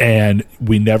 Yeah. And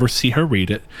we never see her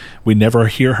read it. We never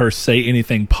hear her say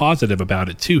anything positive about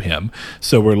it to him.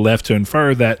 So we're left to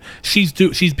infer that she's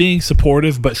being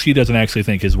supportive, but she doesn't actually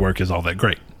think his work is all that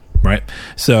great, right?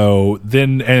 So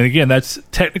then, and again, that's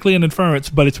technically an inference,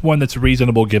 but it's one that's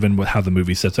reasonable given how the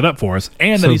movie sets it up for us.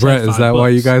 And So, that he's Brett, had is 5 that why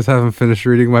you books. guys haven't finished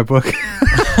reading my book?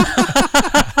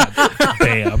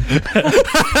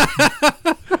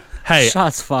 Hey,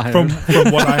 shots fired. From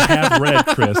what I have read,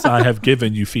 Chris, I have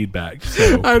given you feedback.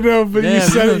 So. I know, but you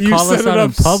set it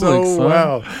up so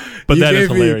well. But that is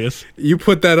hilarious. You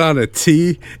put that on a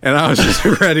tee, and I was just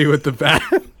ready with the bat.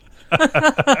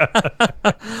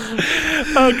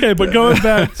 Okay, but going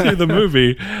back to the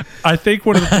movie, I think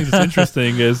one of the things that's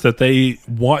interesting is that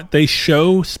they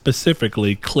show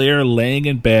specifically Claire laying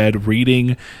in bed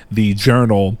reading the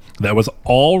journal that was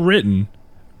all written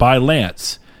by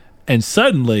Lance, and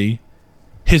suddenly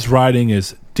his writing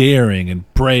is daring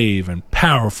and brave and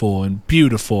powerful and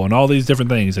beautiful and all these different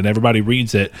things, and everybody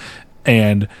reads it,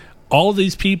 and all of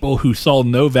these people who saw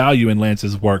no value in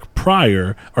Lance's work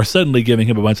prior are suddenly giving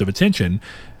him a bunch of attention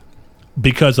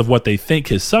because of what they think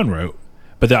his son wrote.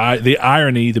 But the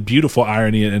irony, the beautiful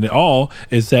irony in it all,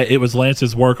 is that it was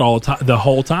Lance's work the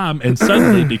whole time, and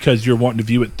suddenly, because you're wanting to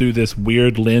view it through this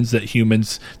weird lens that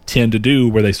humans tend to do,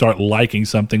 where they start liking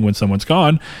something when someone's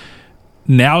gone,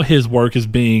 now his work is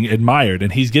being admired,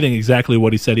 and he's getting exactly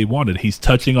what he said he wanted. He's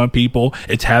touching on people.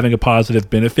 It's having a positive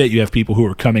benefit. You have people who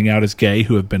are coming out as gay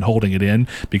who have been holding it in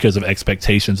because of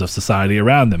expectations of society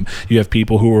around them. You have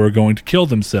people who are going to kill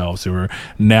themselves who are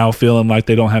now feeling like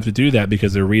they don't have to do that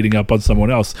because they're reading up on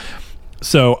someone else.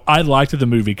 So I liked that the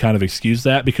movie kind of excused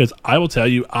that, because I will tell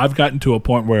you, I've gotten to a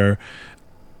point where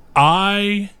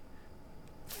I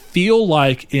feel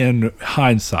like, in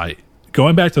hindsight,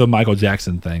 going back to the Michael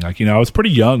Jackson thing, like, I was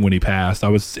pretty young when he passed. I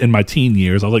was in my teen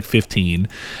years. I was like 15.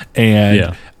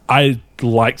 And I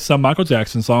liked some Michael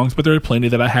Jackson songs, but there are plenty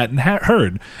that I hadn't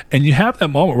heard. And you have that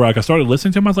moment where, like, I started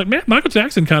listening to him. I was like, man, Michael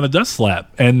Jackson kind of does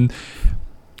slap. And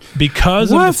because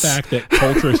of the fact that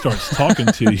culture starts talking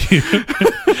to you.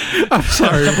 I'm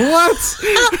sorry, what?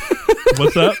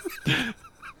 What's up?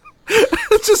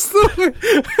 Just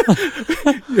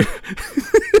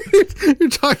you're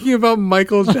talking about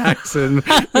Michael Jackson,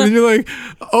 and you're like,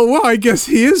 oh wow, I guess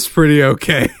he is pretty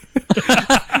okay.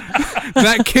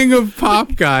 That king of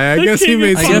pop guy, I guess he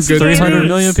made some good 300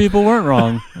 million people weren't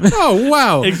wrong. Oh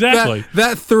wow, exactly.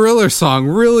 That Thriller song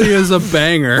really is a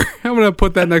banger. I'm gonna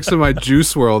put that next to my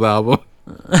Juice WRLD album.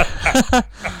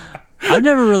 I've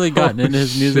never really gotten into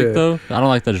his music though. I don't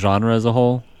like the genre as a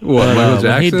whole. What, Michael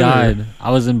Jackson? When he died, I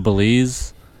was in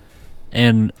Belize,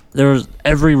 and there was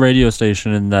every radio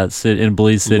station in that city, in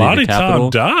Belize City, the capital,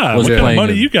 died. was what kind playing of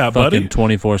money you got, buddy?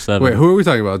 24/7. Wait, who are we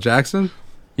talking about? Jackson?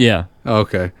 Yeah. Oh,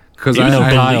 okay. Because I know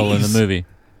I Kyle in the movie.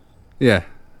 Yeah.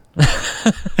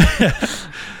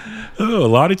 Oh,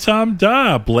 Lottie Tom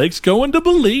Da. Blake's going to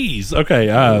Belize. Okay.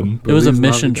 It was a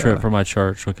mission trip for my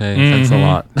church. Okay, thanks a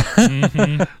lot.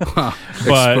 Wow.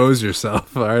 Expose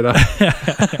yourself. All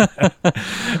right.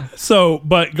 So,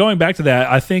 but going back to that,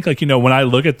 I think, like, when I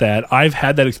look at that, I've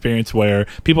had that experience where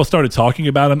people started talking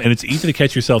about him, and it's easy to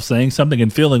catch yourself saying something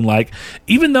and feeling like,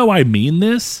 even though I mean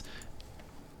this,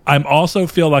 I'm also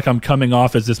feel like I'm coming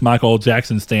off as this Michael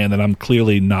Jackson stan that I'm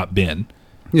clearly not been.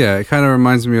 Yeah, it kind of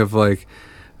reminds me of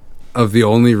the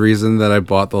only reason that I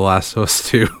bought The Last of Us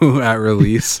 2 at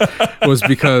release was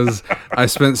because I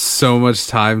spent so much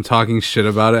time talking shit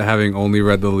about it, having only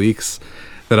read the leaks,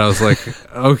 that I was like,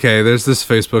 okay, there's this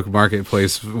Facebook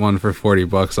Marketplace one for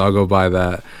 $40. I'll go buy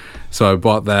that. So I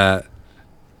bought that,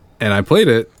 and I played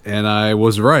it, and I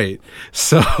was right.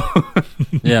 So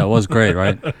yeah, it was great,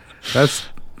 right? That's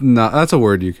a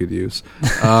word you could use.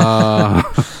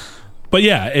 But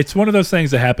yeah, it's one of those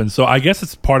things that happens. So I guess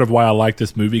it's part of why I like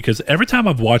this movie, because every time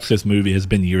I've watched this movie has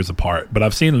been years apart, but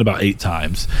I've seen it about 8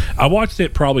 times. I watched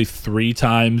it probably 3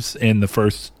 times in the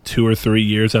first 2 or 3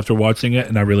 years after watching it,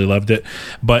 and I really loved it.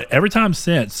 But every time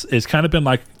since, it's kind of been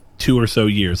like 2 or so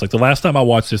years. Like the last time I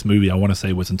watched this movie, I want to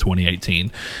say was in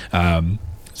 2018.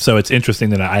 So it's interesting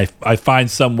that I find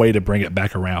some way to bring it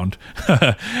back around.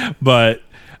 But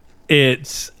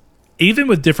it's... even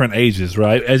with different ages,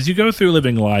 right? As you go through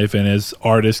living life and as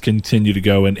artists continue to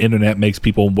go and internet makes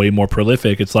people way more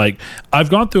prolific, it's like I've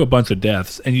gone through a bunch of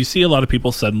deaths, and you see a lot of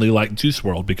people suddenly like Juice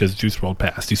WRLD because Juice WRLD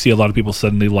passed. You see a lot of people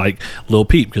suddenly like Lil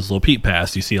Peep because Lil Peep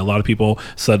passed. You see a lot of people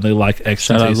suddenly like XXXTentacion.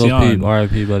 Shout out Lil Peep,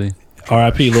 R.I.P. buddy.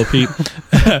 R.I.P. Lil Peep.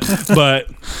 But...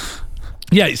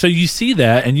 yeah, so you see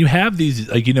that, and you have these,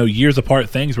 like, years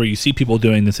apart things where you see people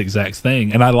doing this exact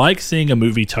thing. And I like seeing a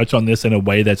movie touch on this in a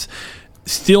way that's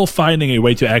still finding a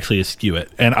way to actually eschew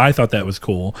it, and I thought that was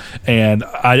cool. And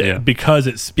because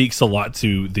it speaks a lot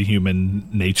to the human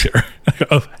nature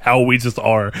of how we just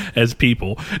are as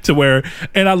people, to where,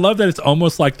 and I love that it's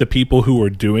almost like the people who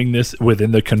are doing this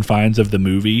within the confines of the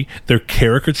movie, they're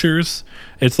caricatures.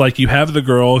 It's like you have the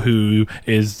girl who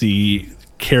is the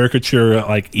caricature,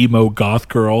 like emo goth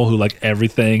girl who like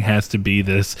everything has to be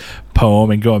this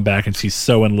poem and going back, and she's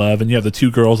so in love, and you have the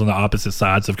two girls on the opposite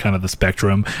sides of kind of the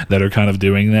spectrum that are kind of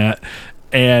doing that.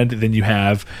 And then you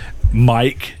have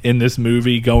Mike in this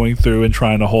movie going through and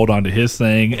trying to hold on to his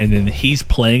thing, and then he's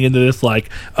playing into this like,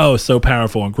 oh, so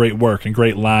powerful and great work and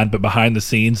great line, but behind the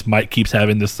scenes Mike keeps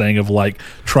having this thing of like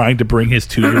trying to bring his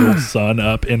 2-year-old son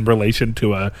up in relation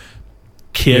to a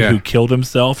kid who killed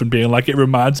himself and being like, it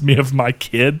reminds me of my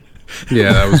kid.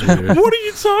 Yeah, that was weird. What are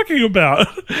you talking about?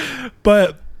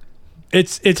 But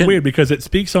it's weird because it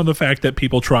speaks on the fact that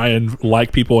people try and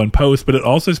like people in post, but it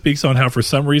also speaks on how for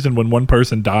some reason when one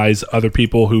person dies, other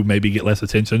people who maybe get less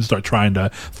attention start trying to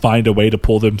find a way to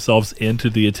pull themselves into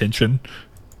the attention.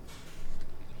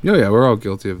 Oh yeah, we're all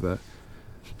guilty of that.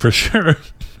 For sure.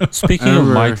 Speaking of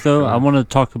Mike, though, I want to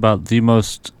talk about the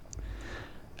most...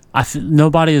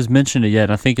 nobody has mentioned it yet,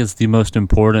 and I think it's the most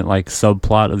important like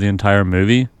subplot of the entire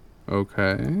movie.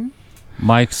 Okay.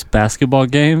 Mike's basketball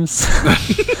games.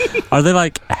 Are they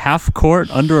like half court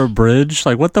under a bridge?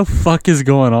 Like, what the fuck is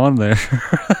going on there?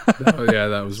 Oh yeah,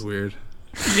 that was weird.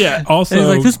 Yeah. Also, he's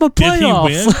like, this is my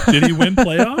playoffs. Did he win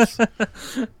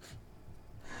playoffs?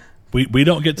 We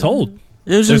don't get told.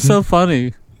 It was just so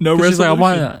funny. No resolution.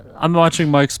 Like, I'm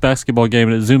watching Mike's basketball game,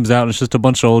 and it zooms out, and it's just a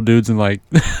bunch of old dudes in like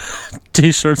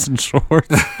t-shirts and shorts.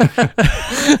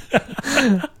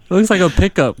 It looks like a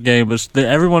pickup game, but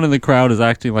everyone in the crowd is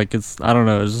acting like it's, I don't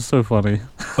know, it's just so funny.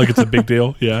 Like it's a big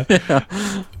deal, yeah.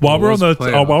 While we're on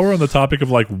the topic of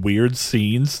like weird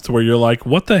scenes, to where you're like,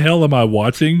 what the hell am I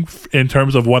watching in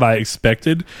terms of what I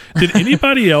expected? Did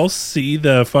anybody else see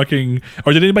the fucking,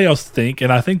 or did anybody else think?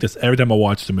 And I think this every time I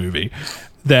watch the movie,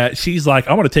 that she's like,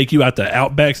 I want to take you out to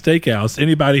Outback Steakhouse.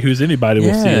 Anybody who's anybody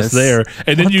will see us there.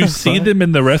 And then you see them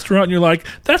in the restaurant and you're like,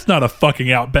 that's not a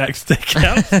fucking Outback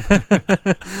Steakhouse.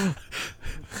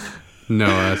 No,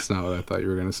 that's not what I thought you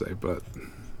were going to say, but...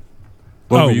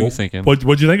 What were you thinking?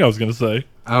 What'd you think I was going to say?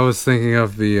 I was thinking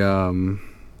of the,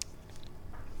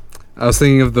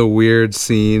 weird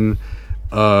scene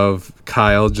of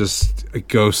Kyle just a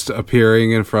ghost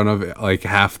appearing in front of like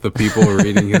half the people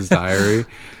reading his diary.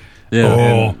 Yeah.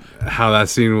 And how that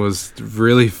scene was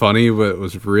really funny, but it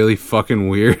was really fucking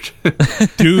weird.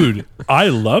 Dude, I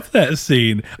love that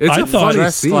scene. I thought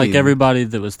dressed like everybody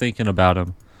that was thinking about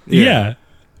him. Yeah.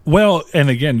 Well, and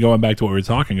again, going back to what we were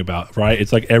talking about, right?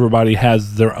 It's like everybody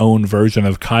has their own version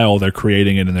of Kyle. They're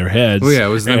creating it in their heads. Well, yeah, it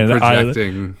was them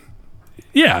projecting.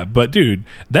 Yeah, but dude,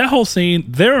 that whole scene,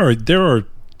 there are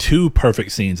two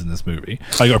perfect scenes in this movie.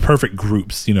 Like, or perfect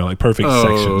groups, like perfect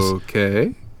sections.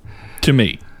 Okay. To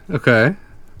me. Okay.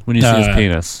 When you see his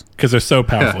penis. Because they're so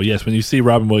powerful. Yes, when you see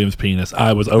Robin Williams' penis,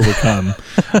 I was overcome.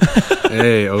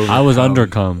 I was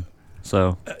undercome.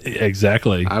 So.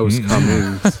 Exactly. I was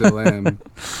coming, still am.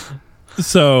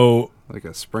 So. Like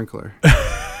a sprinkler.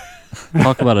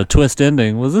 Talk about a twist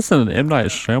ending. Was this an M. Night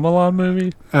Shyamalan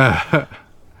movie?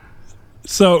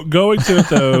 So going to it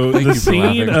though, the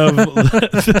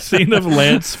scene of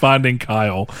Lance finding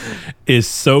Kyle is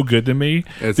so good to me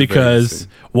because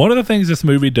one of the things this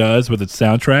movie does with its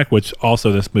soundtrack, which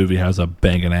also this movie has a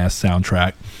banging ass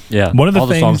soundtrack. Yeah, one of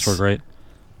the songs were great.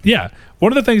 Yeah,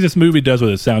 one of the things this movie does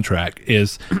with its soundtrack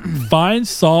is find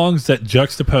songs that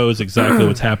juxtapose exactly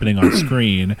what's happening on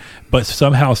screen, but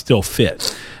somehow still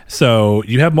fit. So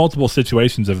you have multiple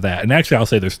situations of that. And actually, I'll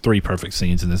say there's 3 perfect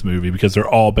scenes in this movie because they're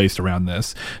all based around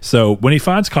this. So when he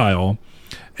finds Kyle,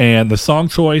 and the song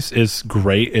choice is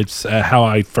great. It's how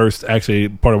I first, actually,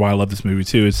 part of why I love this movie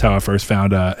too, is how I first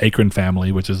found Akron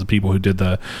Family, which is the people who did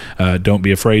the Don't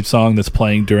Be Afraid song that's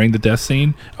playing during the death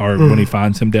scene, or when he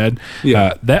finds him dead.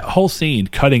 Yeah. That whole scene,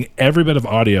 cutting every bit of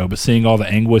audio, but seeing all the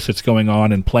anguish that's going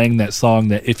on and playing that song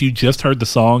that if you just heard the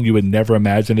song, you would never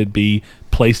imagine it'd be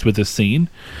placed with this scene.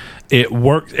 It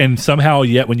works, and somehow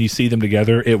yet when you see them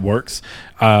together, it works.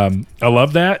 I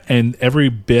love that, and every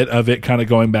bit of it kind of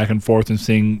going back and forth and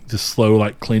seeing the slow,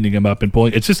 like, cleaning him up and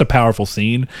pulling. It's just a powerful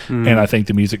scene, and I think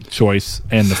the music choice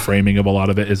and the framing of a lot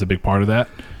of it is a big part of that.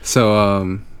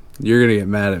 So, you're going to get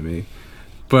mad at me.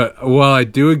 But while I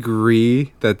do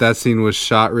agree that scene was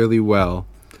shot really well,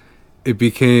 it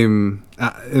became,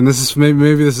 and this is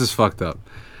maybe this is fucked up,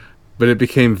 but it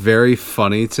became very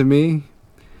funny to me.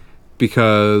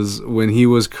 Because when he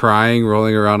was crying,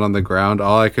 rolling around on the ground,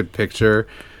 all I could picture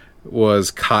was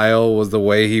Kyle was the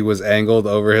way he was angled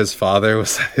over his father,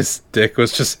 was that his dick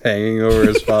was just hanging over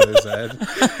his father's head.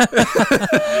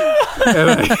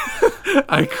 And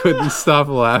I couldn't stop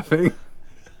laughing.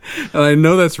 And I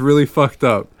know that's really fucked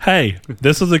up. Hey,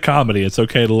 this is a comedy. It's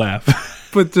okay to laugh.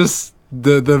 But just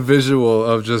the visual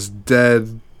of just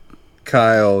dead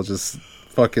Kyle just...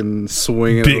 fucking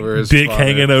swinging over his dick father.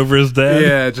 Hanging over his dad.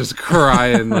 Yeah, just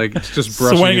crying, like just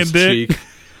brushing swinging his dick. cheek.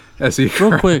 as he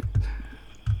Real quick,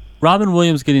 Robin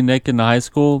Williams getting naked in high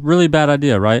school, really bad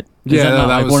idea, right? Is Yeah, that not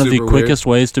that like was one of the super quickest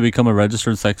ways to become a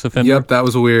registered sex offender? Yep, that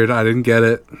was weird. I didn't get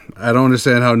it. I don't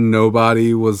understand how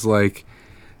nobody was like,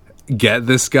 get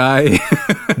this guy.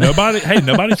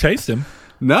 Nobody chased him.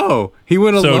 No, he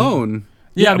went So- alone.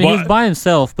 Yeah, I mean, well, he was by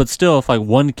himself, but still, if like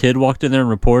one kid walked in there and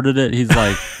reported it, he's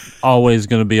like always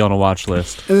going to be on a watch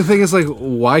list. And the thing is, like,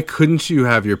 why couldn't you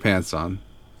have your pants on?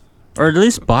 Or at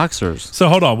least boxers. So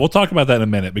hold on, we'll talk about that in a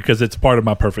minute because it's part of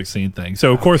my perfect scene thing.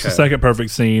 So of course, the Okay. second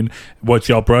perfect scene, what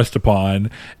y'all brushed upon,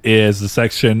 is the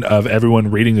section of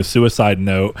everyone reading the suicide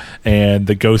note and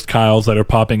the ghost Kyles that are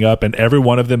popping up, and every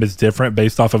one of them is different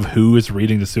based off of who is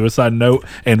reading the suicide note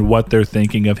and what they're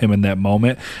thinking of him in that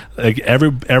moment. Like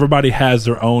everybody has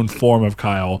their own form of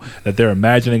Kyle that they're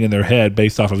imagining in their head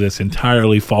based off of this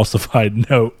entirely falsified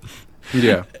note.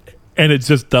 Yeah. And it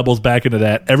just doubles back into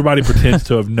that. Everybody pretends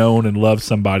to have known and loved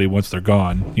somebody once they're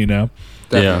gone, you know?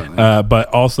 Definitely. But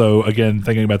also, again,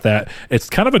 thinking about that, it's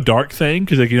kind of a dark thing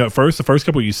because, like, you know, at first, the first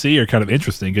couple you see are kind of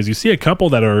interesting because you see a couple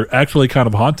that are actually kind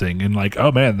of haunting and like,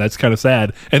 oh man, that's kind of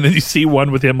sad. And then you see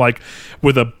one with him like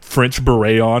with a French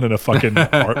beret on and a fucking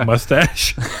art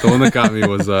mustache. The one that got me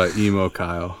was emo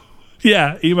Kyle.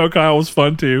 Yeah, emo Kyle was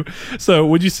fun too. So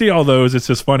when you see all those, it's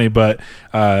just funny. But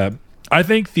I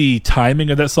think the timing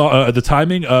of that song, the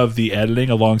timing of the editing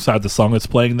alongside the song that's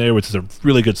playing there, which is a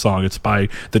really good song. It's by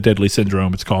The Deadly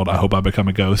Syndrome. It's called "I Hope I Become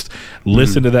a Ghost."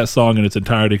 Listen to that song in its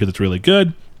entirety because it's really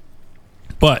good.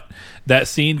 But that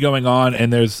scene going on,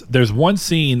 and there's one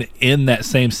scene in that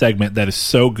same segment that is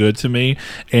so good to me,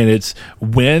 and it's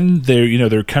when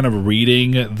they're kind of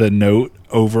reading the note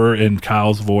over in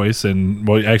Kyle's voice, and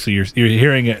well, actually you're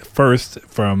hearing it first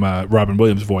from Robin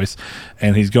Williams' voice,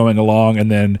 and he's going along, and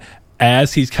then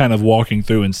as he's kind of walking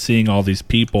through and seeing all these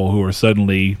people who are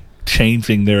suddenly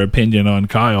changing their opinion on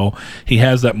Kyle, he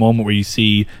has that moment where you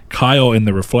see Kyle in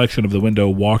the reflection of the window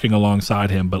walking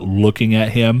alongside him but looking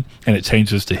at him, and it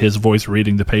changes to his voice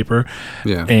reading the paper.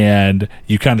 Yeah. And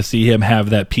you kind of see him have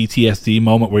that PTSD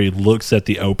moment where he looks at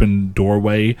the open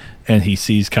doorway and he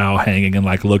sees Kyle hanging and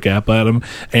like look up at him,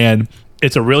 and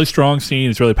it's a really strong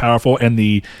scene. It's really powerful, and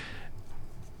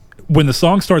when the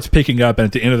song starts picking up, and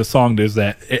at the end of the song there's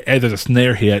a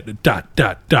snare hit, dot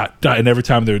dot dot dot, and every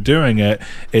time they're doing it,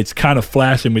 it's kind of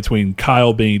flashing between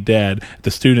Kyle being dead,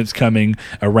 the students coming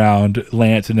around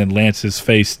Lance, and then Lance's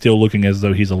face still looking as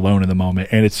though he's alone in the moment,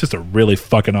 and it's just a really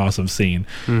fucking awesome scene.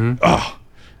 Oh,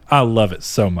 I love it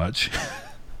so much.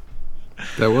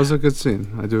 That was a good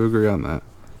scene. I do agree on that.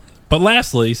 But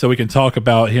lastly, so we can talk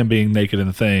about him being naked in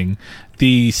the thing,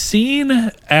 the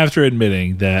scene after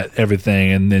admitting that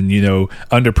everything, and then, you know,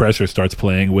 Under Pressure starts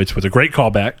playing, which was a great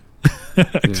callback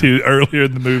to earlier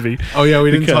in the movie. Oh yeah,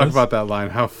 we didn't talk Because- about that line.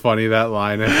 How funny that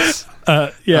line is.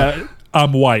 Yeah,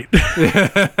 I'm white.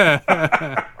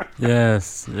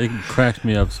 Yes, it cracked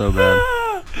me up so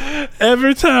bad.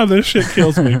 Every time this shit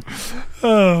kills me.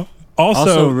 Also,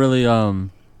 Also, really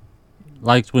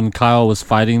liked when Kyle was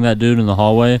fighting that dude in the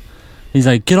hallway. He's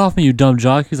like, "Get off me, you dumb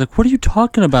jock." He's like, "What are you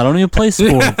talking about? I don't even play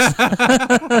sports."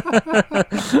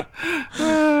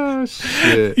 Oh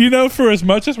shit. you know, for as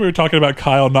much as we were talking about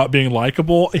Kyle not being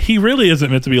likable, he really isn't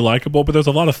meant to be likable, but there's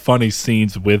a lot of funny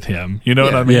scenes with him. You know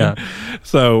what I mean? Yeah.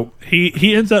 So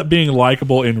he ends up being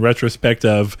likable in retrospect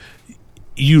of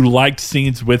you liked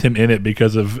scenes with him in it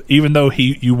because of, even though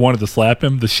you wanted to slap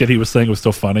him, the shit he was saying was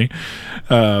still funny.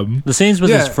 The scenes with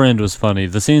his Yeah. friend was funny.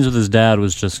 The scenes with his dad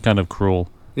was just kind of cruel.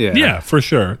 Yeah. Yeah, for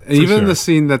sure. For Even sure. the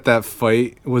scene that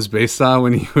fight was based on,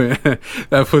 when he went,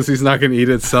 that pussy's not going to eat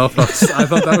itself. I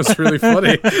thought that was really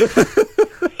funny.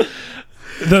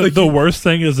 The worst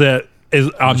thing is I'm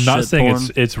not shit saying porn.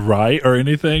 it's right or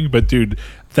anything, but dude,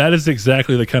 that is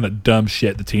exactly the kind of dumb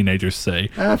shit the teenagers say.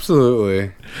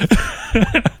 Absolutely.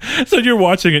 So you're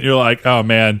watching it and you're like, oh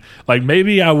man, like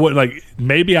maybe I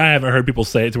haven't heard people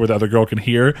say it to where the other girl can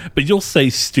hear, but you'll say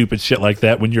stupid shit like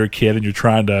that when you're a kid and you're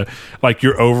trying to, like,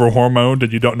 you're over hormoned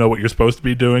and you don't know what you're supposed to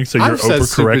be doing, so you're I've said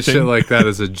stupid shit overcorrecting. like that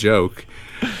as a joke.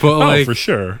 But Oh, like, for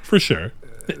sure.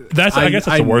 That's I guess that's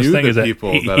I the worst knew thing the is that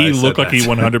people he that I said looked like that he to.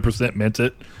 100% meant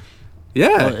it.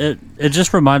 yeah. It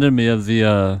just reminded me of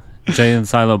the Jay and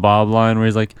Silent Bob line where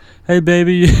he's like, "Hey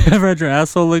baby, you ever had your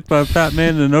asshole licked by a fat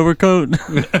man in an overcoat?"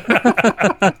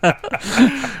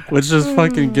 Which just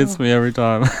fucking gets me every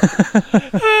time.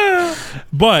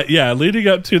 But yeah, leading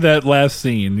up to that last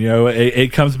scene, you know,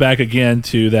 it comes back again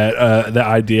to that the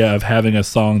idea of having a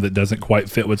song that doesn't quite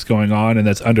fit what's going on, and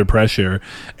that's Under Pressure,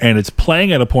 and it's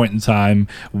playing at a point in time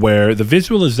where the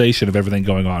visualization of everything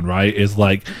going on, right, is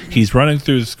like he's running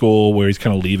through the school where he's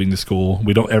kind of leaving the school.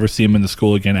 We don't ever see him in the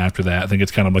school again after that. I think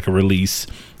it's kind of like a release.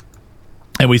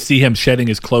 And we see him shedding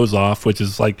his clothes off, which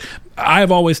is like,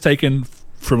 I've always taken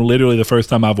from literally the first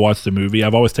time I've watched the movie,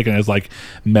 I've always taken it as like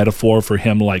metaphor for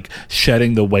him like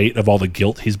shedding the weight of all the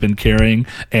guilt he's been carrying,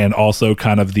 and also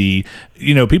kind of the,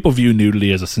 people view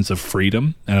nudity as a sense of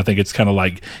freedom, and I think it's kind of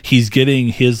like he's getting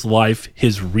his life,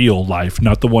 his real life,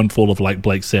 not the one full of, like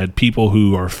Blake said, people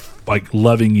who are like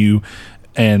loving you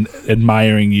and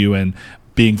admiring you and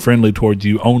being friendly towards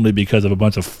you only because of a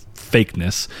bunch of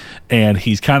fakeness, and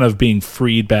he's kind of being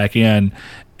freed back in.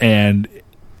 And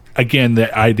again,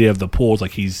 the idea of the pool is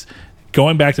like he's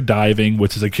going back to diving,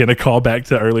 which is again a callback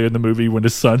to earlier in the movie when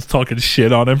his son's talking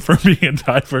shit on him for being a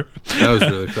diver.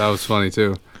 That was funny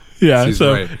too. Yeah,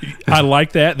 so right. I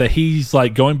like that he's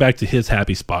like going back to his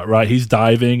happy spot, right? He's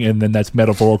diving, and then that's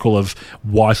metaphorical of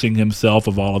washing himself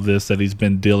of all of this that he's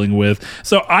been dealing with.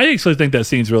 So I actually think that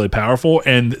scene's really powerful.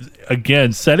 And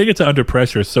again, setting it to under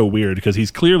pressure is so weird because he's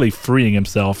clearly freeing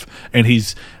himself and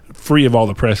he's free of all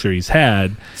the pressure he's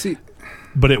had.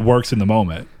 But it works in the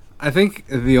moment. I think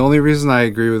the only reason I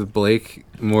agree with Blake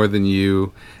more than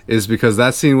you is because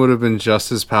that scene would have been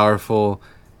just as powerful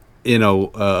in a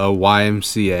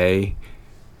YMCA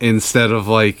instead of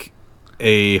like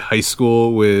a high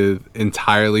school with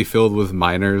entirely filled with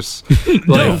minors.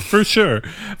 No, for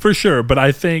sure. But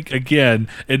I think again,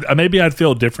 maybe I'd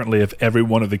feel differently if every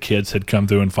one of the kids had come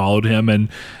through and followed him. And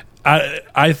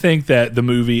I think that the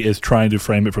movie is trying to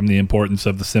frame it from the importance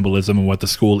of the symbolism and what the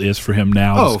school is for him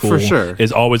now. Oh, the school for sure.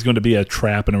 is always going to be a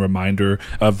trap and a reminder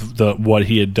of what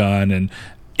he had done, and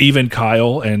even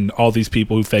Kyle and all these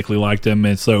people who fakely liked him.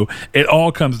 And so it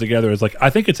all comes together as like,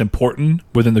 I think it's important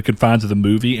within the confines of the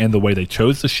movie and the way they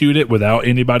chose to shoot it without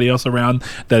anybody else around,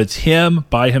 that it's him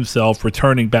by himself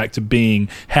returning back to being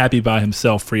happy by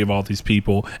himself, free of all these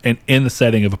people, and in the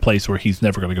setting of a place where he's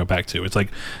never going to go back to. It's like,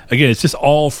 again, it's just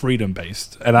all freedom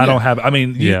based.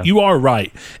 And you are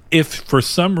right. If for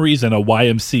some reason a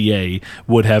YMCA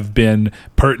would have been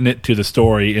pertinent to the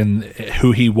story and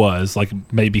who he was, like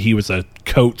maybe he was a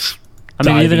coach. I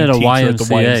mean, even at a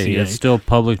YMCA, it's still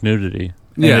public nudity.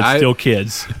 And it's still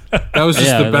kids. That was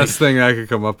just the best thing I could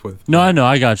come up with. No, I know,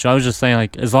 I got you. I was just saying,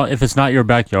 like, as long if it's not your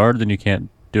backyard, then you can't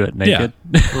do it naked.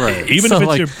 Yeah. Right. Even so, if it's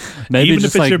like, your maybe even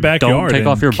just, if it's like, your backyard, don't take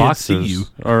off your kids boxers see you.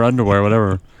 Or underwear,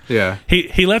 whatever. Yeah.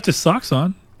 He left his socks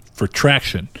on for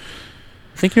traction.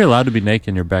 I think you're allowed to be naked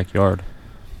in your backyard.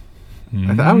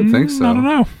 I would think so. I don't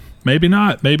know. Maybe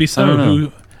not. Maybe so. I don't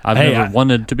know. I've never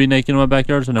wanted to be naked in my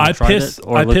backyard, so I never tried it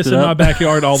or I looked piss it in up. my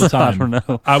backyard all the time. I don't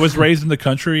know. I was raised in the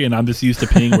country, and I'm just used to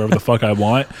peeing wherever the fuck I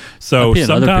want. So I pee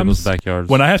in other people's sometimes backyards.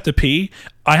 when I have to pee,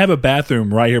 I have a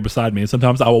bathroom right here beside me, and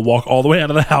sometimes I will walk all the way out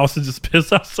of the house and just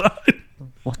piss outside.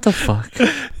 What the fuck?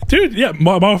 Dude, yeah,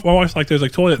 my wife's like, there's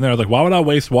like toilet in there. I was like, why would I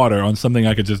waste water on something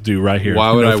I could just do right here?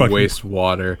 Why would I waste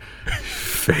water?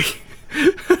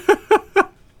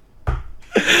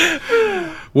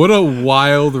 What a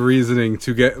wild reasoning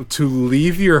to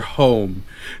leave your home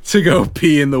to go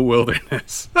pee in the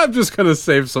wilderness. I'm just gonna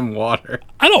save some water.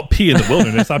 I don't pee in the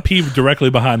wilderness. I pee directly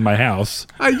behind my house.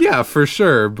 Yeah, for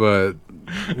sure, but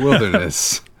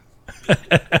wilderness.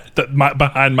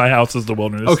 Behind my house is the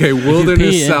wilderness. Okay, wilderness if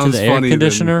you pee sounds into the funny. air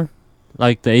conditioner,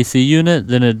 like the AC unit,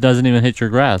 then it doesn't even hit your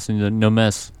grass, and no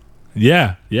mess.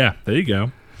 Yeah. There you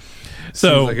go.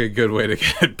 So seems like a good way to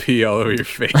get pee all over your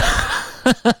face.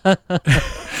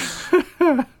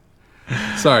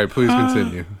 Sorry, please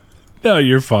continue. No,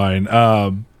 you're fine.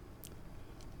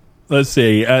 Let's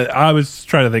see. I was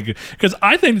trying to think, because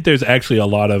I think that there's actually a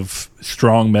lot of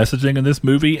strong messaging in this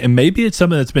movie, and maybe it's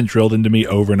something that's been drilled into me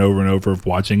over and over and over of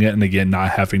watching it, and again,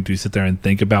 not having to sit there and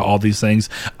think about all these things.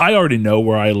 I already know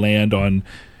where I land on.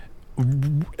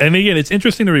 And again, it's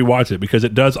interesting to rewatch it because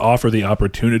it does offer the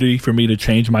opportunity for me to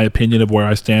change my opinion of where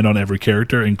I stand on every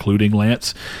character, including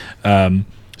Lance.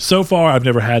 So far, I've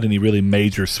never had any really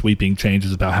major sweeping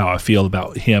changes about how I feel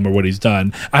about him or what he's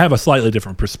done. I have a slightly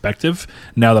different perspective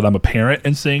now that I'm a parent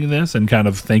and seeing this and kind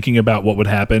of thinking about what would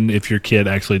happen if your kid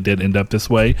actually did end up this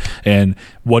way and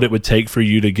what it would take for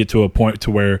you to get to a point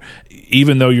to where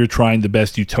even though you're trying the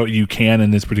best you can in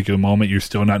this particular moment, you're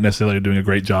still not necessarily doing a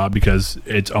great job because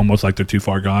it's almost like they're too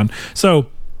far gone.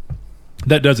 So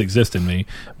that does exist in me.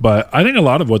 But I think a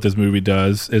lot of what this movie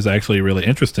does is actually really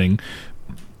interesting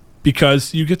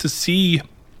because you get to see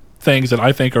things that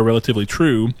I think are relatively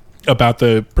true about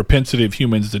the propensity of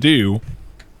humans to do.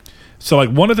 So,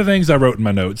 like, one of the things I wrote in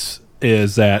my notes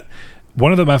is that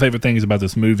one of my favorite things about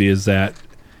this movie is that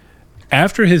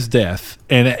after his death,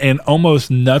 and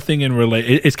almost nothing in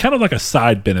it's kind of like a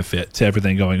side benefit to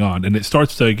everything going on, and it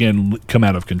starts to, again, come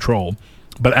out of control.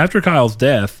 But after Kyle's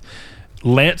death,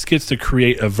 Lance gets to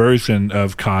create a version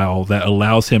of Kyle that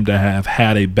allows him to have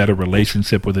had a better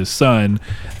relationship with his son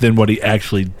than what he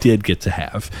actually did get to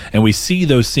have. And we see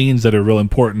those scenes that are real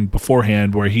important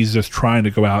beforehand where he's just trying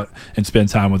to go out and spend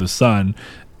time with his son,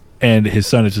 and his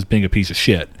son is just being a piece of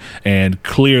shit and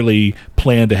clearly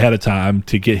planned ahead of time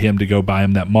to get him to go buy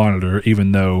him that monitor,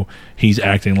 even though he's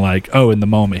acting like, oh, in the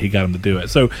moment he got him to do it.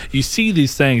 So you see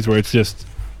these things where it's just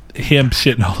him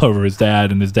shitting all over his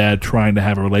dad and his dad trying to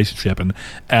have a relationship and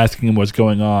asking him what's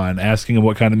going on, asking him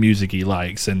what kind of music he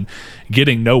likes, and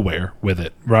getting nowhere with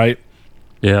it, right?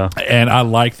 Yeah. And I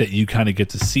like that you kind of get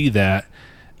to see that,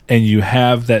 and you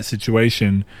have that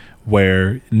situation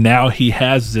where now he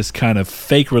has this kind of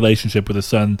fake relationship with his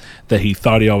son that he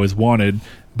thought he always wanted,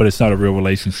 but it's not a real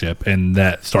relationship, and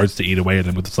that starts to eat away at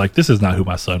him. It's like, this is not who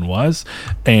my son was.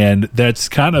 And that's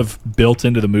kind of built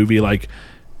into the movie. Like,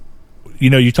 you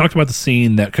know, you talked about the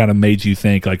scene that kind of made you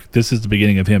think, like, this is the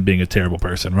beginning of him being a terrible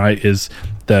person, right? Is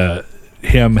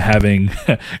him having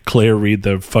Claire read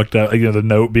the fucked up, you know, the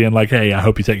note being like, hey, I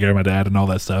hope you take care of my dad and all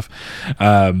that stuff.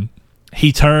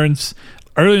 He turns...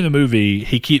 Early in the movie,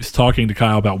 he keeps talking to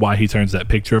Kyle about why he turns that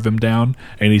picture of him down,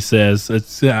 and he says,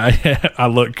 I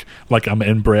look like I'm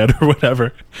inbred or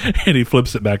whatever, and he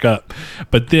flips it back up.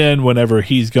 But then whenever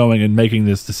he's going and making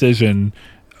this decision,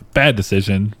 bad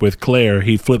decision with Claire,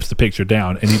 he flips the picture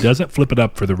down, and he doesn't flip it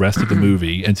up for the rest of the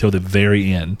movie until the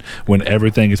very end when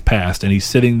everything is past, and he's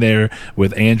sitting there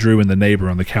with Andrew and the neighbor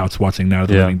on the couch watching Night of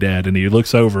the Living Dead, and he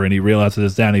looks over and he realizes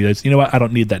it's down, and he goes, you know what, I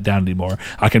don't need that down anymore.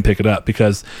 I can pick it up,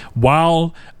 because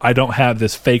while I don't have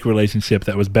this fake relationship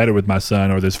that was better with my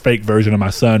son, or this fake version of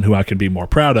my son who I can be more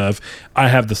proud of, I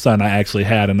have the son I actually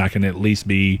had, and I can at least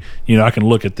be, you know, I can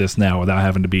look at this now without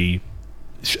having to be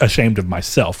ashamed of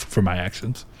myself for my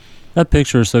actions. That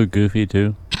picture is so goofy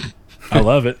too. I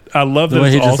love it. I love the that way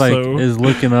it's he just also like is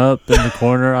looking up in the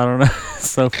corner. I don't know. It's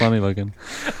so funny looking.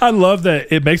 I love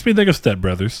that. It makes me think of Step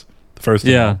Brothers. First of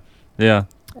all. Yeah.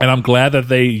 And I'm glad that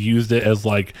they used it as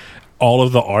like all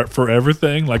of the art for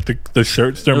everything, like the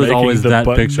shirts they're making, always the that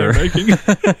buttons picture. they're making.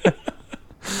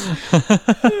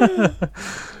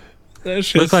 That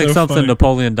shit's Looks like so something funny.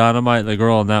 Napoleon Dynamite, the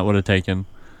girl on that, would have taken.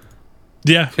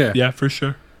 Yeah, for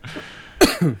sure.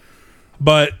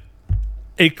 But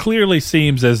it clearly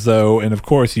seems as though, and of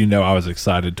course, you know, I was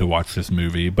excited to watch this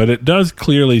movie, but it does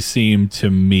clearly seem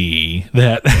to me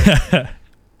that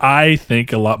I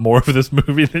think a lot more of this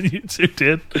movie than you two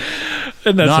did.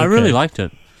 And that's I okay. really liked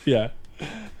it. Yeah.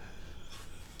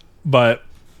 But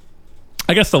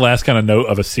I guess the last kind of note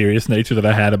of a serious nature that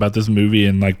I had about this movie,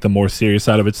 and like the more serious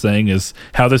side of its thing, is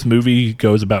how this movie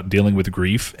goes about dealing with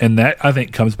grief. And that, I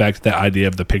think, comes back to that idea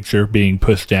of the picture being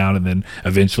pushed down and then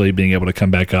eventually being able to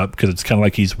come back up, because it's kind of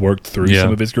like he's worked through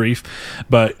some of his grief.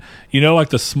 But, you know, like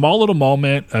the small little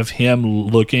moment of him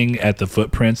looking at the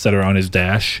footprints that are on his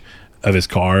dash of his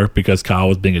car because Kyle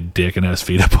was being a dick and had his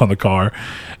feet up on the car.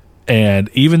 And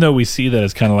even though we see that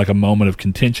as kind of like a moment of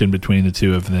contention between the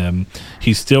two of them,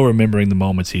 he's still remembering the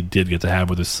moments he did get to have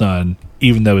with his son,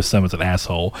 even though his son was an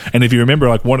asshole. And if you remember,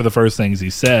 like, one of the first things he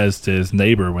says to his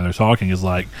neighbor when they're talking is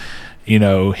like, you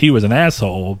know, he was an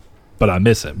asshole, but I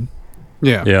miss him.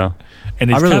 Yeah. And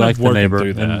he's I really kind like of the working neighbor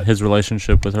through that. and his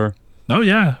relationship with her. Oh,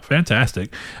 yeah.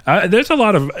 Fantastic. There's a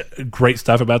lot of great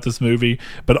stuff about this movie,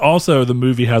 but also the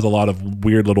movie has a lot of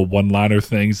weird little one-liner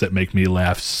things that make me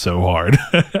laugh so hard.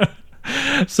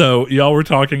 So y'all were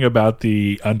talking about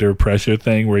the under pressure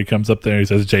thing where he comes up there and he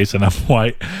says, Jason, I'm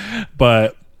white.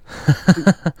 But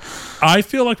I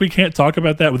feel like we can't talk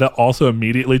about that without also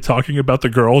immediately talking about the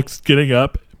girl getting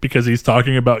up, because he's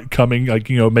talking about coming, like,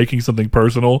 you know, making something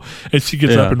personal. And she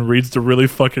gets up and reads the really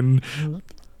fucking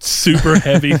super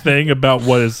heavy thing about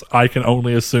what is, I can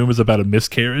only assume, is about a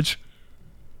miscarriage.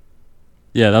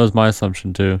 Yeah, that was my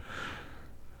assumption too.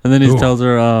 And then he tells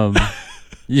her,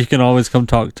 you can always come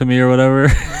talk to me or whatever.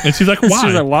 And she's like, why?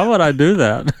 She's like, why would I do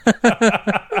that?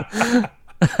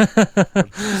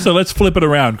 So let's flip it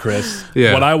around, Chris.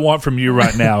 Yeah. What I want from you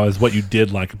right now is what you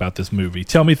did like about this movie.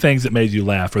 Tell me things that made you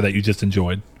laugh or that you just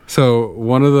enjoyed. So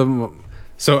one of them.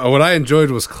 So what I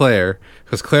enjoyed was Claire,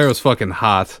 because Claire was fucking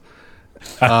hot.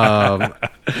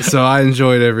 So I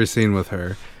enjoyed every scene with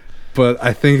her. But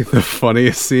I think the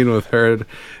funniest scene with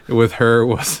her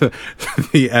was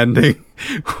the ending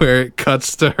where it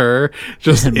cuts to her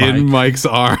just in Mike's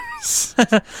arms.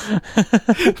 that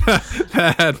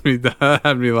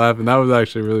had me laughing. That was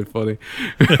actually really funny.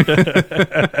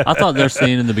 I thought their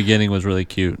scene in the beginning was really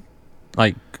cute,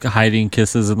 like hiding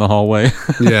kisses in the hallway.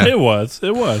 Yeah, It was.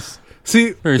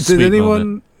 See, Very sweet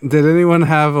did anyone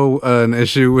have an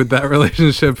issue with that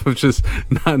relationship of just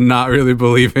not really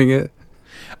believing it?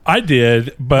 I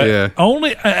did, but Yeah.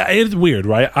 only it's weird,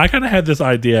 right? I kind of had this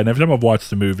idea, and every time I've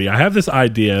watched the movie, I have this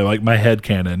idea, like my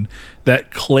headcanon,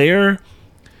 that Claire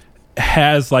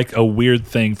has like a weird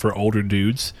thing for older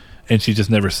dudes, and she just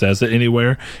never says it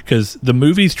anywhere because the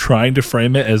movie's trying to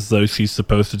frame it as though she's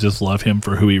supposed to just love him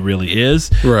for who he really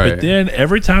is. Right. But then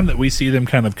every time that we see them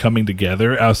kind of coming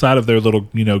together, outside of their little,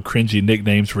 cringy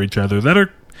nicknames for each other that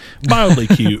are mildly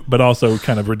cute, but also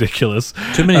kind of ridiculous.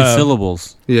 Too many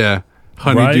syllables. Yeah.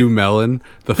 Honeydew Right? melon.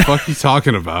 The fuck you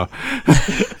talking about?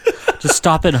 Just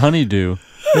stop at honeydew.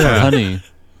 Or honey.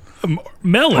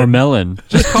 Melon. Or melon.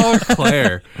 Just call her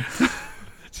Claire.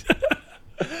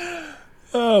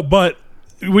 But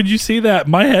when you see that,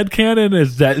 my headcanon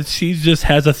is that she just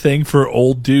has a thing for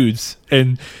old dudes.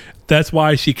 And that's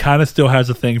why she kind of still has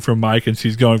a thing for Mike and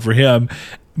she's going for him.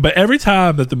 But every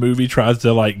time that the movie tries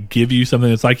to like give you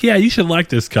something that's like, yeah, you should like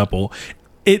this couple,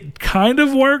 it kind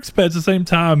of works, but at the same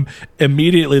time,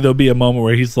 immediately there'll be a moment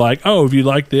where he's like, oh, if you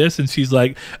like this, and she's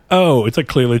like, oh, it's like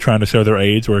clearly trying to show their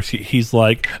age, where he's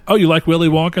like, oh, you like Willy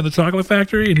Wonka and the Chocolate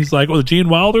Factory? And he's like, well, the Gene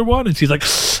Wilder one? And she's like,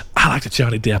 I like the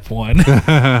Johnny Depp one.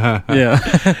 Yeah.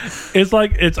 It's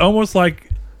like, it's almost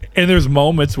like, and there's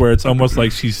moments where it's almost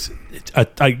like she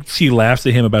laughs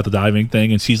at him about the diving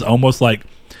thing, and she's almost like,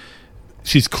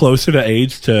 she's closer to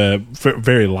age to,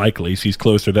 very likely, she's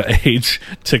closer to age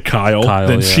to Kyle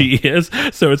than she is.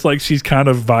 So it's like she's kind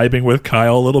of vibing with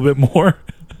Kyle a little bit more.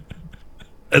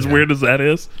 As weird as that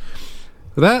is.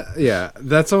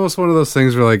 That's almost one of those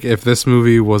things where, like, if this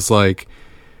movie was like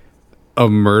a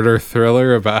murder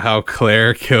thriller about how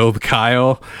Claire killed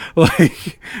Kyle,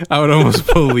 like, I would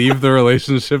almost believe the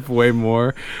relationship way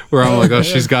more. Where I'm like, oh,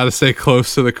 she's got to stay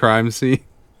close to the crime scene.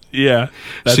 Yeah,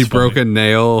 she broke a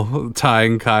nail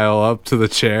tying Kyle up to the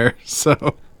chair.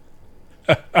 So,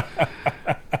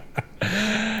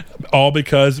 all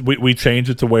because we changed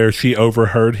it to where she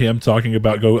overheard him talking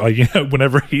about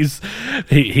whenever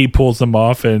he pulls them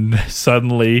off, and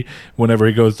suddenly whenever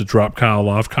he goes to drop Kyle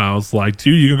off, Kyle's like,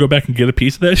 "Dude, you gonna go back and get a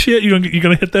piece of that shit? You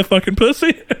gonna hit that fucking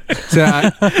pussy?"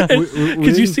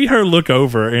 Because you see her look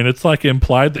over, and it's like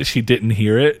implied that she didn't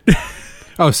hear it.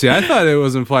 Oh, see, I thought it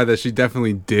was implied that she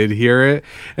definitely did hear it,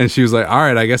 and she was like, all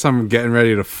right, I guess I'm getting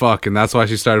ready to fuck, and that's why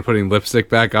she started putting lipstick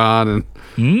back on, and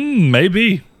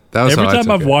maybe. That was every how I time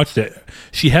took I've it. watched it,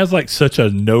 she has like such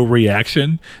a no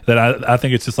reaction that I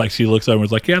think it's just like she looks over and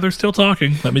is like, yeah, they're still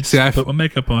talking. Let me just put my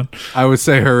makeup on. I would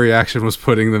say her reaction was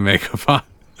putting the makeup on.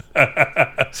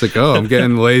 It's like, oh, I'm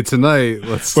getting laid tonight.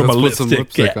 Let's put some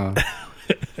lipstick on.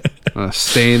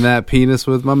 Stain that penis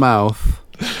with my mouth.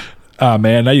 Ah,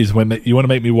 man, you want to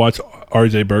make me watch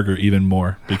RJ Berger even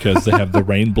more, because they have the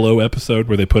rainbow episode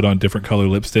where they put on different color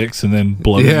lipsticks and then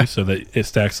blow you so that it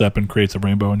stacks up and creates a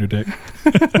rainbow on your dick.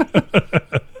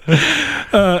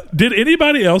 Did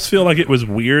anybody else feel like it was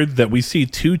weird that we see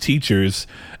two teachers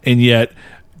and yet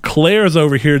Claire's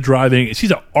over here driving, she's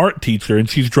an art teacher and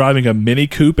she's driving a Mini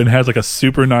Coupe and has like a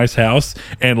super nice house,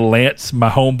 and Lance,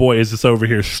 my homeboy, is just over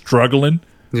here struggling?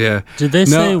 Yeah. Did they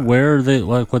say where they,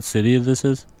 like, what city this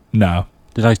is? No.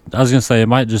 I was gonna say it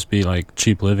might just be like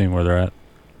cheap living where they're at.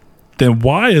 Then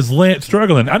why is Lance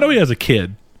struggling? I know he has a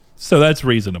kid, so that's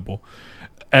reasonable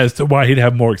as to why he'd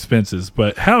have more expenses.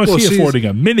 But how is she affording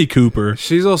a Mini Cooper?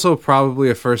 She's also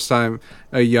probably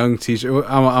a young teacher.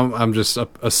 I'm just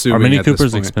assuming. Are Mini at this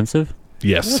Coopers point. expensive?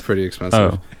 Yes, That's pretty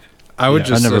expensive. Oh. I would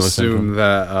just never assume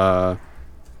that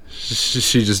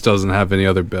she just doesn't have any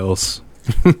other bills.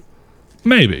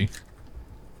 maybe.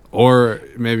 Or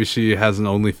maybe she has an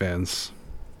OnlyFans.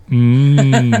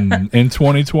 In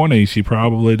 2020, she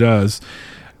probably does.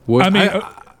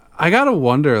 I gotta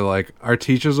wonder, like, are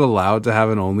teachers allowed to have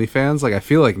an OnlyFans? Like, I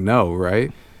feel like no,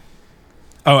 right?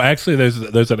 Oh, actually,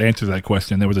 there's an answer to that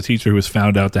question. There was a teacher who was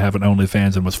found out to have an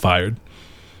OnlyFans and was fired.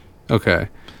 Okay.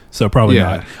 So probably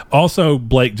not. Also,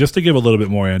 Blake, just to give a little bit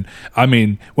more in, I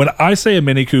mean, when I say a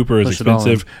Mini Cooper is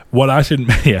expensive, what I really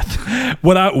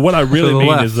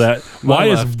mean is that why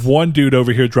is one dude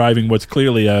over here driving what's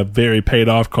clearly a very paid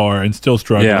off car and still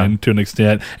struggling to an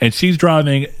extent, and she's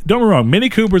driving, don't get me wrong, Mini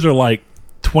Coopers are like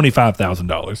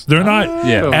 $25,000. They're not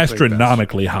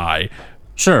astronomically high.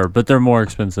 Sure, but they're more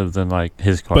expensive than like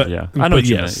his car. I know what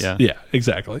you meant. Yeah,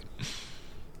 exactly.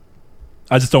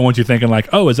 I just don't want you thinking like,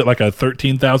 oh, is it like a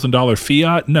 $13,000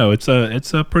 Fiat? No, it's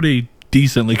a pretty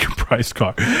decently priced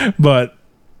car. But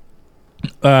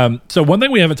so one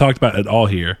thing we haven't talked about at all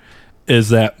here is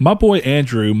that my boy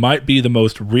Andrew might be the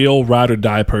most real ride or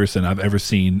die person I've ever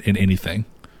seen in anything.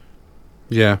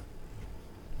 Yeah.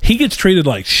 He gets treated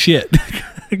like shit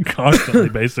constantly,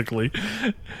 basically.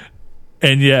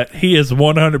 And yet he is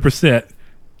 100%,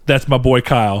 that's my boy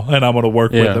Kyle, and I'm going to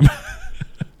work with him.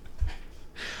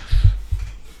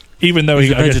 Even though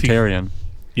He's a vegetarian.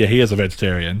 He is a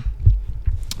vegetarian.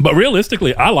 But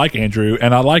realistically, I like Andrew,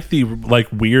 and I like the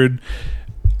weird.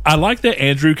 I like that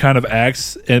Andrew kind of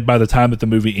acts, and by the time that the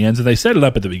movie ends, and they set it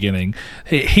up at the beginning,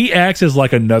 he acts as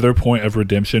like another point of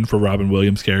redemption for Robin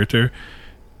Williams' character.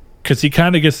 Because he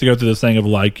kind of gets to go through this thing of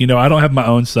like, I don't have my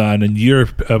own son, and you're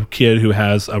a kid who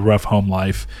has a rough home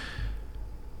life.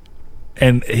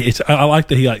 And I like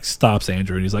that he like stops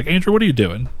Andrew, and he's like, Andrew, what are you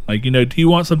doing? Like, do you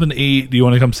want something to eat? Do you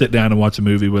want to come sit down and watch a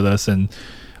movie with us? And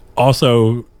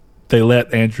also, they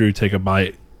let Andrew take a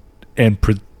bite and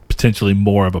potentially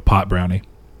more of a pot brownie.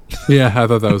 Yeah, I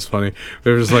thought that was funny.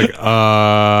 They're just like,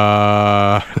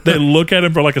 They look at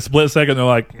him for like a split second. They're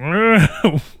like,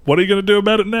 what are you going to do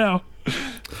about it now?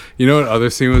 You know what other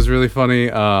scene was really funny?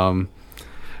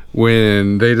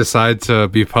 When they decide to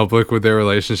be public with their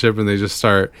relationship and they just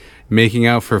start making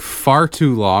out for far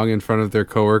too long in front of their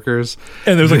coworkers.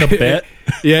 And there's like a bet.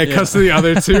 Yeah, it cuts to the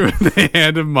other two and they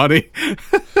hand him money.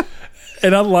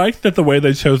 And I like that the way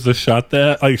they chose to shoot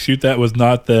that was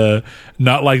not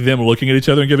like them looking at each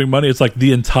other and giving money. It's like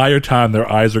the entire time their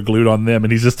eyes are glued on them,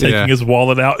 and he's just taking his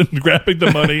wallet out and grabbing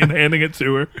the money and handing it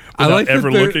to her without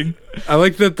ever looking. I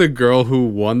like that the girl who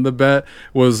won the bet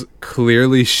was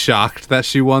clearly shocked that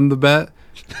she won the bet.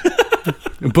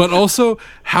 But also,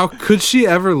 how could she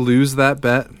ever lose that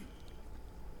bet?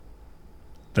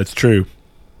 That's true.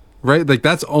 Right? Like,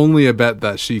 that's only a bet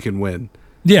that she can win.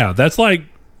 Yeah, that's like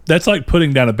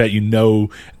putting down a bet.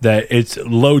 That it's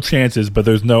low chances, but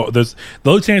there's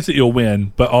low chance that you'll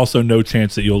win, but also no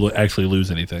chance that you'll actually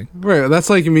lose anything. Right. That's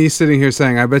like me sitting here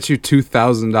saying, I bet you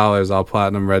 $2,000 I'll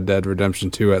platinum Red Dead Redemption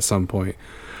 2 at some point.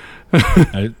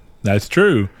 That's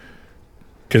true.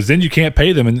 Because then you can't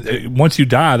pay them, and once you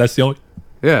die, that's the only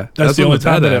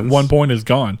time that at one point is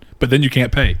gone. But then you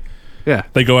can't pay. Yeah.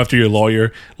 They go after your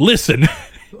lawyer. Listen,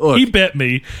 Look, he bet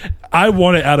me. I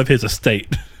want it out of his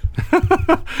estate.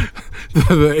 The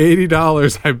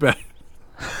 $80, I bet.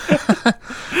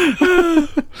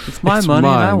 It's my money,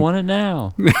 and I want it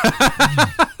now.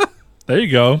 There you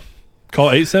go. Call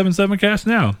 877-CASH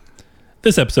now.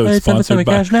 This episode is sponsored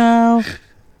by... 877-CASH now.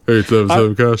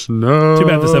 877-CASH now. Too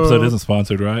bad this episode isn't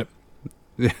sponsored, right?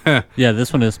 Yeah. Yeah,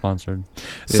 this one is sponsored.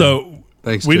 So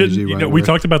Thanks, we JG didn't. We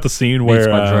talked about the scene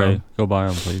where go buy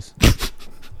them, please.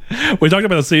 we talked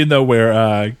about the scene though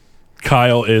where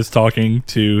Kyle is talking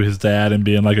to his dad and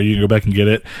being like, "Oh, you can go back and get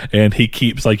it," and he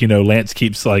keeps Lance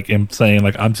keeps him saying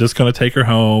 "I'm just gonna take her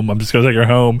home. I'm just gonna take her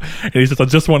home," and he says, "I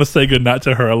just want to say goodnight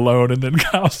to her alone," and then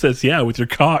Kyle says, "Yeah, with your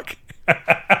cock."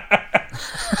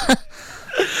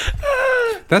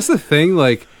 That's the thing.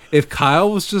 Like, if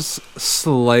Kyle was just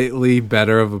slightly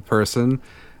better of a person,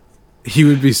 he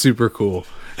would be super cool,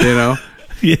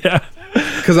 Yeah.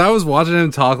 Because I was watching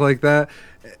him talk like that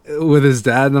with his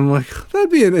dad, and I'm like, that'd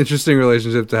be an interesting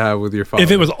relationship to have with your father.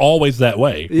 If it was always that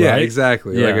way. Yeah, right?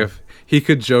 exactly. Yeah. Like, if he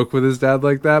could joke with his dad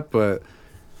like that, but...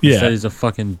 Yeah. Said he's a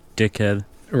fucking dickhead.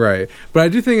 Right. But I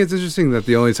do think it's interesting that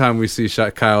the only time we see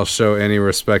Kyle show any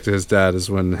respect to his dad is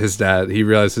when he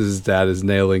realizes his dad is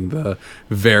nailing the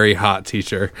very hot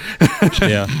teacher.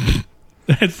 Yeah.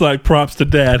 It's like props to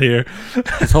dad here.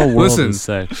 His whole world is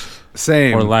sex.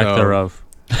 Same. Or lack thereof.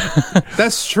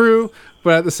 That's true,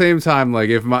 but at the same time, like,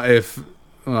 well,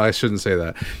 I shouldn't say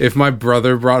that. If my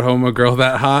brother brought home a girl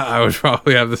that hot, I would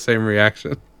probably have the same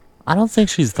reaction. I don't think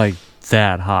she's like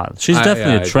that hot. She's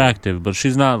definitely attractive, but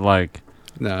she's not like...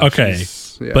 No. Okay.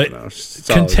 But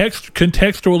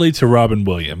contextually to Robin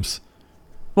Williams.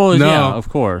 Well, No. yeah, of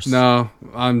course. No,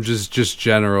 I'm just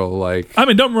general, like... I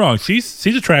mean, don't get me wrong. She's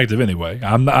attractive anyway.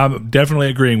 I'm definitely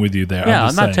agreeing with you there. Yeah,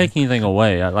 I'm not taking anything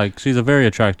away. She's a very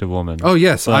attractive woman. Oh,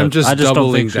 yes, But I just don't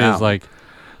doubling think down. she's like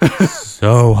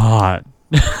so hot.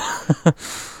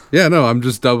 Yeah, no, I'm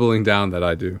just doubling down that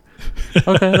I do.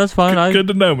 Okay, that's fine. Good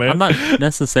to know, man. I'm not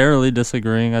necessarily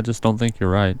disagreeing. I just don't think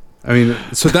you're right. I mean,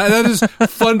 so that is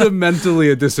fundamentally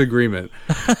a disagreement.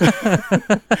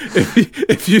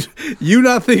 if you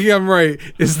not thinking I'm right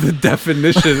is the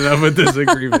definition of a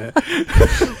disagreement.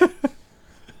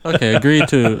 Okay, agree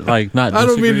to not. I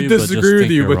don't mean to disagree with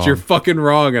you, but you're wrong. fucking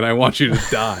wrong, and I want you to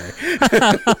die.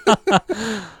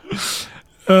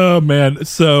 Oh man.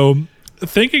 So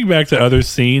thinking back to other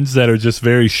scenes that are just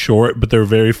very short, but they're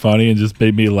very funny and just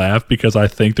made me laugh because I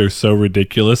think they're so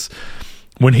ridiculous.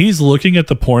 When he's looking at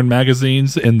the porn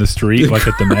magazines in the street, like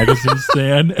at the magazine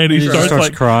stand, and he starts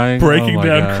crying, breaking oh my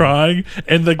down, God. crying,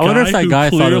 and the wonder if that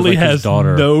guy who guy thought it was, clearly like, his has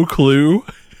daughter. no clue,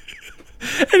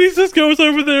 and he just goes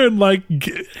over there and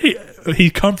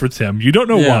he comforts him. You don't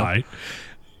know why.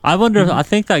 I wonder. I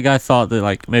think that guy thought that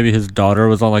like maybe his daughter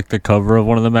was on like the cover of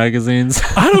one of the magazines.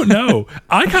 I don't know.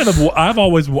 I've had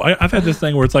this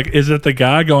thing where it's like, is it the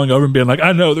guy going over and being like,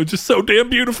 I know they're just so damn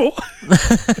beautiful.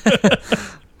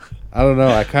 I don't know.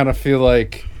 I kind of feel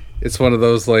like it's one of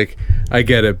those like, I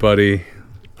get it, buddy.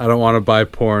 I don't want to buy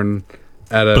porn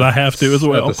but I have to as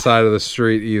well. At the side of the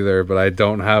street either, but I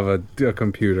don't have a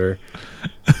computer.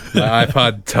 My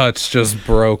iPod Touch just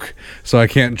broke, so I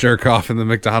can't jerk off in the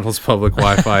McDonald's public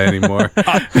Wi-Fi anymore.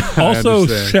 Also,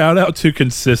 shout out to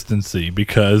Consistency,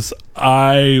 because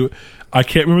I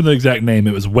can't remember the exact name.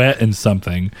 It was Wet and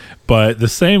something, but the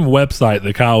same website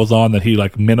that Kyle was on that he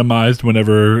like minimized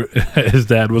whenever his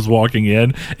dad was walking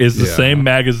in is the same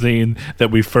magazine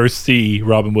that we first see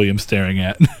Robin Williams staring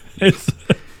at.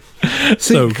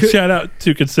 Shout out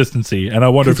to Consistency, and I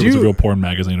wonder if it was a real porn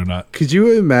magazine or not. Could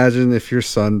you imagine if your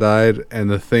son died and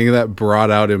the thing that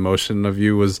brought out emotion of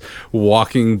you was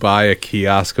walking by a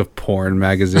kiosk of porn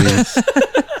magazines?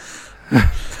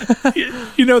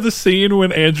 You know the scene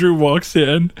when Andrew walks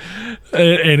in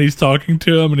and he's talking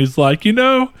to him and he's like, he's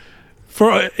like,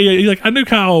 I knew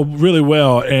Kyle really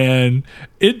well, and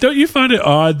don't you find it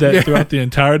odd that throughout the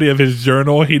entirety of his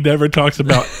journal he never talks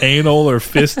about anal or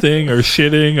fisting or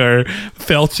shitting or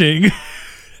felching?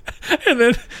 And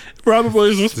then Robin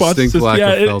Williams' response is,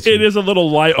 it is a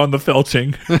little light on the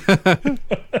felching.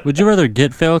 Would you rather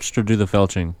get felched or do the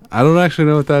felching? I don't actually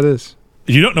know what that is.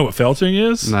 You don't know what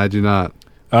felching is? No, I do not.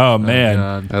 Oh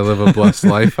man, I live a blessed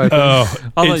life. I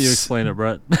think. I'll let you explain it,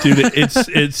 Brett. Dude,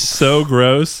 it's so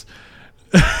gross.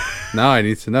 Now I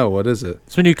need to know, what is it?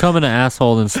 It's when you come in an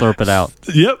asshole and slurp it out.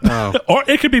 Yep. Oh. Or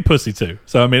it could be pussy too.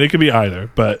 So I mean, it could be either.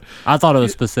 But I thought it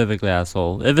was specifically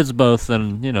asshole. If it's both,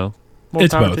 then more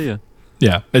it's power both. to you.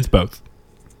 Yeah, it's both.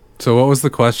 So what was the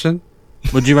question?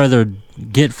 Would you rather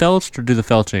get felched or do the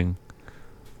felching?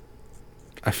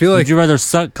 I feel like. Would you rather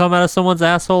come out of someone's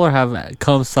asshole or have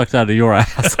cum sucked out of your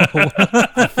asshole?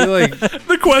 I feel like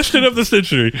the question of the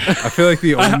century. I feel like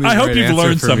the only. I hope you've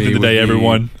learned something today,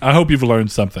 everyone. I hope you've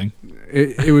learned something.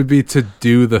 It would be to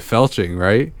do the felching,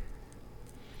 right?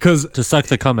 To suck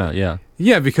the cum out, yeah.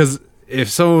 Yeah, because if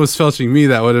someone was felching me,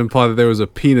 that would imply that there was a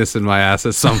penis in my ass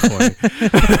at some point.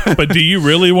 But do you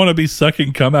really want to be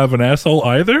sucking cum out of an asshole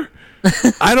either?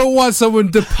 I don't want someone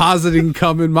depositing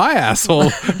cum in my asshole.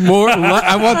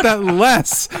 I want that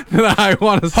less than I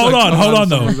want to. Hold on,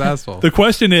 though. Asshole. The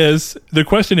question is,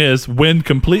 when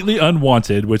completely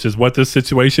unwanted, which is what this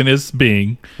situation is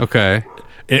being. Okay.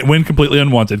 When completely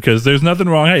unwanted, because there's nothing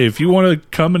wrong. Hey, if you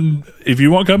want cum in your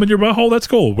butthole, that's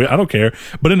cool. I don't care.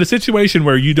 But in a situation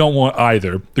where you don't want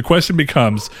either, the question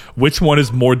becomes, which one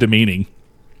is more demeaning?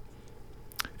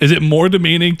 Is it more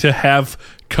demeaning to have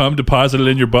cum deposited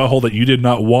in your butthole that you did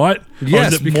not want?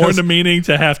 Yes, or is it more demeaning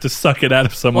to have to suck it out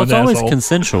of someone's asshole? It's asshole? always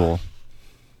consensual.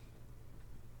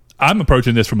 I'm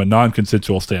approaching this from a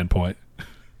non-consensual standpoint.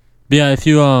 Yeah, if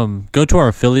you go to our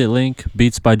affiliate link,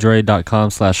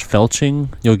 beatsbydre.com/felching,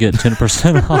 you'll get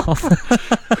 10% off.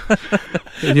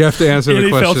 You have to answer the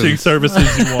question. Any felching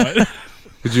services you want.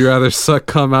 Would you rather suck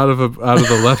cum out of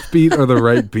the left beat or the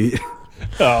right beat?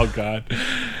 Oh, God.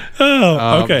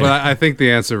 Oh, okay. But I think the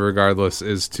answer, regardless,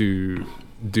 is to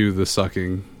do the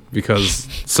sucking, because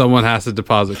someone has to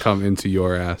deposit cum into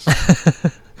your ass.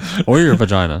 Or your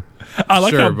vagina. I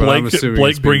like how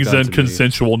Blake brings in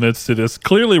consensualness to this.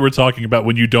 Clearly, we're talking about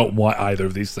when you don't want either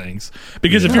of these things.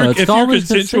 Because if you're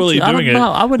consensually doing it,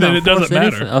 then it doesn't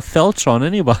matter. A felch on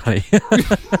anybody.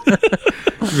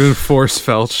 You've been force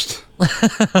felched.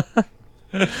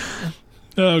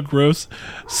 Oh, gross.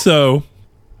 So,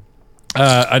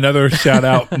 another shout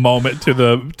out moment to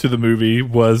the movie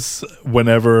was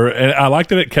whenever, and I like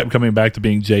that it kept coming back to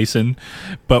being Jason,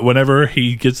 but whenever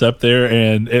he gets up there,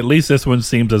 and at least this one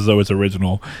seems as though it's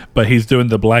original, but he's doing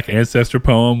the Black Ancestor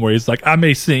poem where he's like, I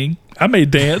may sing, I may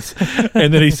dance,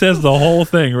 and then he says the whole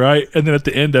thing, right? And then at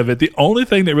the end of it, the only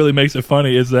thing that really makes it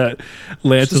funny is that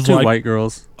Lance is two like, white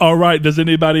girls. All right, does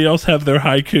anybody else have their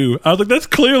haiku? I was like, that's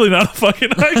clearly not a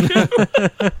fucking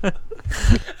haiku.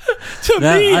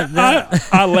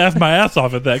 I laughed my ass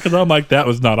off at that, because I'm like, that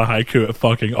was not a haiku at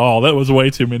fucking all. That was way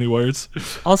too many words.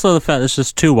 Also, the fact that it's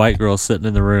just two white girls sitting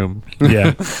in the room.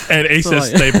 Yeah. And he says,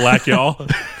 stay black, y'all.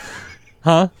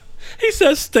 Huh? He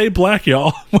says, stay black,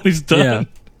 y'all, when he's done.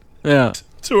 Yeah.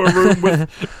 To a room with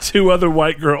two other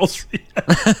white girls.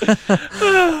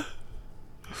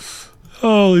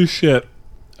 Holy shit.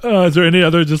 Is there any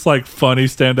other just like funny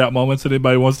standout moments that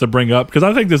anybody wants to bring up? Because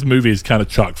I think this movie is kind of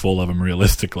chock full of them,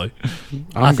 realistically.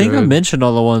 I think I mentioned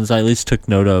all the ones I at least took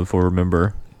note of or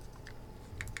remember.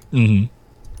 Mm-hmm.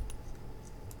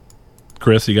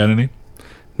 Chris, you got any?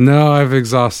 No, I've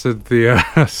exhausted the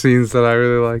scenes that I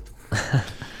really liked.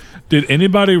 Did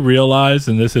anybody realize,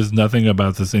 and this is nothing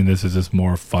about the scene, this is just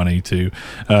more funny too,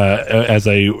 as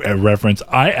a reference,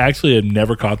 I actually had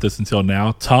never caught this until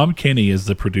now. Tom Kenny is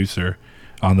the producer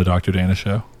on the Dr. Dana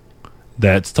show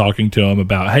that's talking to him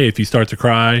about, hey, if you start to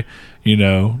cry,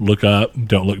 look up,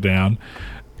 don't look down.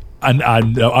 I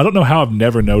don't know how I've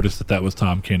never noticed that was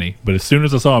Tom Kenny, but as soon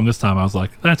as I saw him this time, I was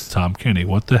like, that's Tom Kenny.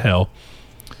 What the hell?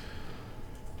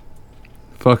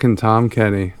 Fucking Tom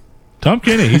Kenny. Tom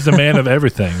Kenny, he's the man of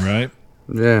everything, right?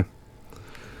 Yeah.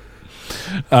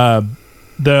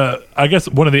 I guess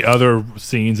one of the other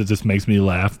scenes that just makes me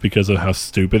laugh because of how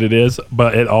stupid it is,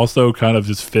 but it also kind of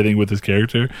just fitting with his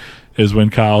character, is when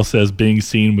Kyle says being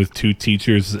seen with two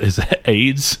teachers is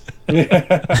AIDS.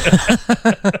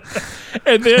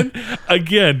 And then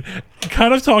again,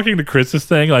 kind of talking to Chris's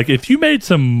thing, like if you made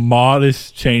some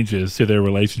modest changes to their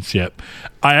relationship,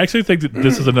 I actually think that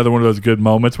this is another one of those good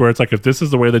moments where it's like, if this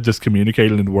is the way they just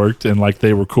communicated and worked and like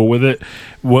they were cool with it.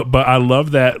 But I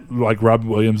love that, like Robin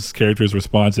Williams' character's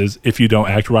response is, if you don't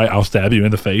act right, I'll stab you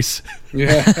in the face.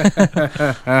 Yeah.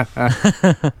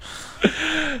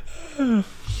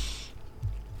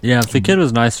 Yeah, if the kid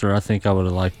was nicer, I think I would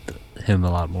have liked him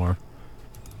a lot more.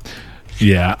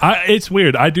 Yeah, it's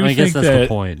weird. I guess think that's that the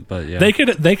point, but yeah, they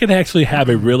could actually have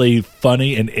a really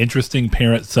funny and interesting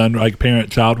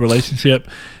parent-child relationship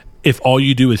if all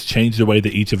you do is change the way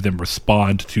that each of them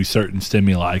respond to certain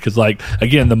stimuli. Because, like,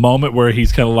 again, the moment where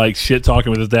he's kind of like shit talking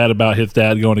with his dad about his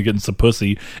dad going and getting some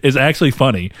pussy is actually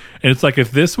funny. And it's like, if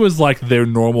this was like their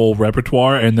normal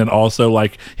repertoire, and then also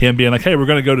like him being like, hey, we're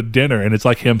going to go to dinner, and it's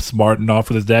like him smarting off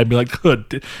with his dad and be like,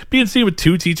 good, being seen with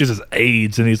two teachers is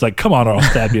AIDS, and he's like, come on or I'll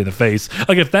stab you in the face.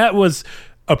 Like, if that was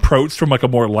approached from like a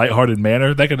more lighthearted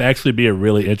manner, that could actually be a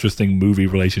really interesting movie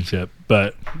relationship.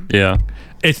 But yeah,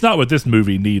 it's not what this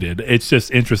movie needed. It's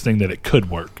just interesting that it could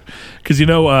work. Because,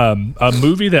 a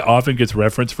movie that often gets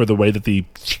referenced for the way that the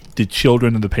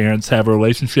children and the parents have a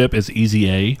relationship is Easy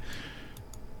A.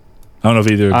 I don't know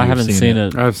if either of you I haven't seen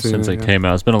it I've seen since it, it came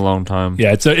out. It's been a long time.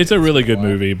 Yeah, it's a really good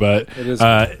movie, but It is.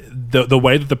 the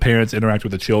way that the parents interact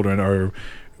with the children are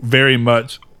very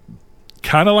much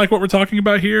kind of like what we're talking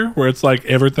about here, where it's like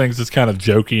everything's just kind of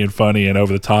jokey and funny and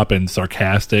over the top and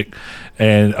sarcastic.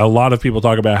 And a lot of people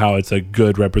talk about how it's a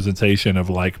good representation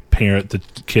of like parent to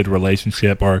kid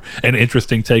relationship, or an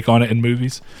interesting take on it in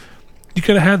movies. You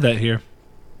could have had that here.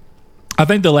 I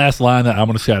think the last line that I'm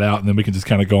going to shout out, and then we can just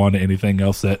kind of go on to anything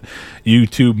else that you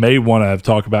two may want to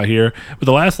talk about here. But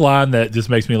the last line that just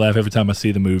makes me laugh every time I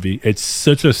see the movie, it's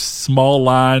such a small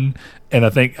line, and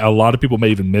I think a lot of people may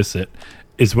even miss it,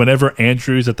 is whenever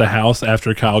Andrew's at the house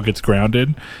after Kyle gets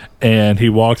grounded, and he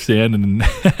walks in, and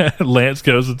Lance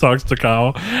goes and talks to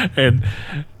Kyle, and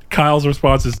Kyle's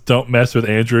response is, don't mess with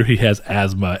Andrew, he has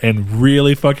asthma. And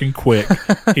really fucking quick,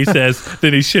 he says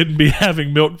that he shouldn't be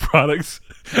having milk products.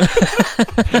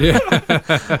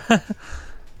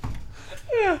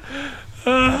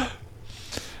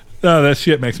 That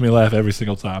shit makes me laugh every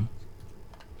single time.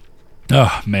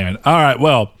 Oh, man. All right,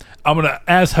 well,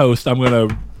 as host, I'm going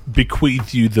to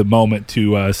bequeath you the moment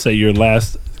to say your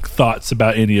last thoughts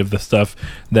about any of the stuff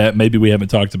that maybe we haven't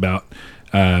talked about,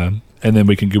 and then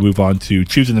we can move on to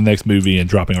choosing the next movie and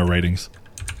dropping our ratings.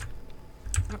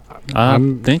 I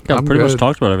think I've pretty much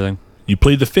talked about everything. You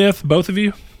plead the fifth, both of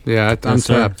you? Yeah, I'm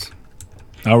tapped.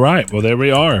 All right, well, there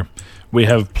we are. We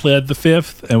have pled the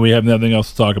fifth, and we have nothing else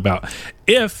to talk about.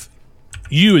 If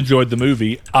you enjoyed the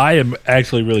movie, I am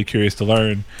actually really curious to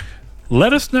learn.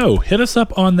 Let us know. Hit us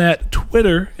up on that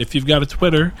Twitter, if you've got a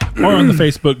Twitter, or on the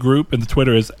Facebook group, and the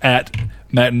Twitter is at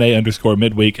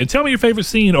matinee_midweek. And tell me your favorite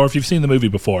scene, or if you've seen the movie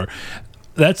before.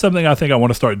 That's something I think I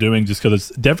want to start doing, just because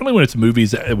it's definitely when it's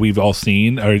movies that we've all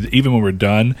seen, or even when we're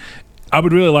done, I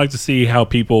would really like to see how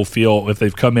people feel if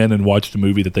they've come in and watched a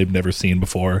movie that they've never seen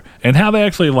before, and how they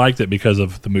actually liked it because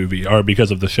of the movie, or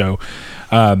because of the show.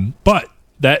 But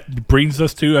that brings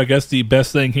us to, I guess, the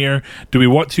best thing here. Do we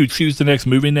want to choose the next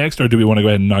movie next, or do we want to go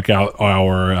ahead and knock out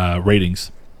our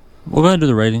ratings? We'll go ahead and do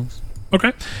the ratings.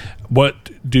 Okay.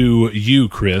 What do you,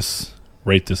 Chris,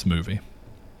 rate this movie?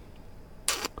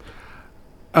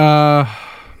 I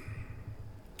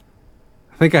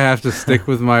think I have to stick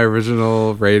with my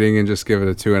original rating and just give it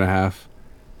a 2.5.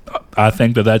 I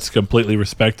think that's completely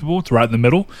respectable. It's right in the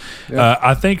middle. Yeah.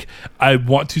 I think I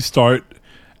want to start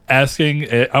asking,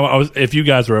 if you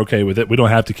guys are okay with it, we don't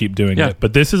have to keep doing it,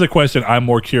 but this is a question I'm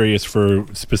more curious for,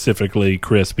 specifically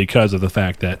Chris, because of the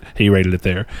fact that he rated it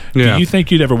there. Yeah. Do you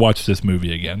think you'd ever watch this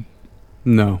movie again?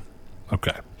 No.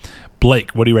 Okay.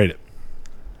 Blake, what do you rate it?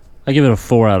 I give it a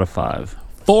 4 out of 5.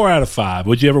 4 out of 5.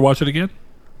 Would you ever watch it again?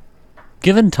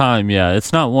 Given time, yeah.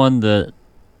 It's not one that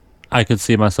I could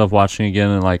see myself watching again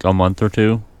in like a month or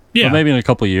two. Yeah. But maybe in a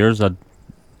couple of years, I'd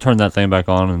turn that thing back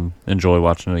on and enjoy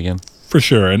watching it again. For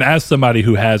sure. And as somebody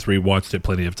who has rewatched it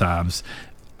plenty of times,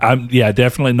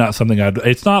 definitely not something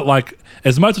it's not like,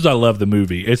 as much as I love the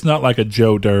movie, it's not like a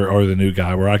Joe Dirt or The New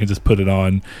Guy where I can just put it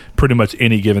on pretty much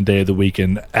any given day of the week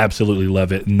and absolutely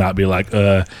love it and not be like,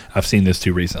 I've seen this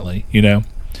too recently, you know?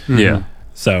 Mm-hmm. Yeah.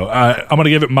 So I'm going to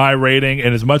give it my rating.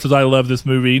 And as much as I love this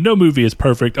movie, no movie is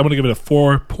perfect. I'm going to give it a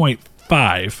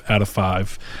 4.5 out of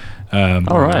 5. All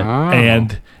right. Wow.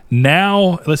 And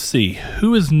now, let's see.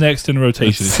 Who is next in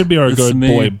rotation? It should be our it's good me.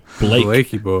 boy, Blake.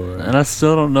 Blakey boy. And I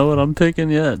still don't know what I'm picking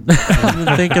yet. I've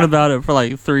been thinking about it for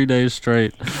like 3 days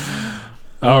straight.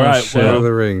 All right. shit. Lord Well, of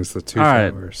the Rings, the Two All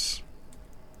right. Towers.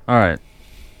 All right.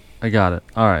 I got it.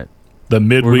 All right. the We're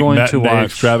midweek going to matinee watch-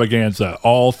 extravaganza.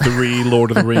 All 3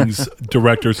 Lord of the Rings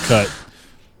director's cut.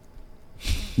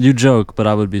 You joke, but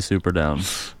I would be super down.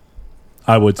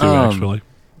 I would too, actually.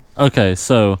 Okay,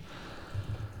 so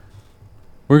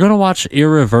we're going to watch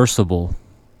Irreversible.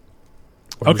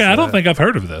 What Okay, is I don't that? think I've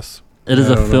heard of this. It is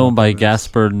I a don't know film what by that is.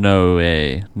 Gaspar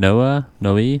Noé.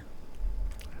 Noé?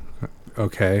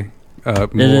 Okay.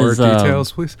 More is,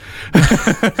 details, please.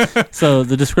 So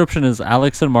the description is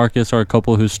Alex and Marcus are a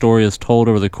couple whose story is told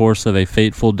over the course of a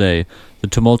fateful day. The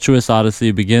tumultuous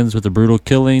odyssey begins with a brutal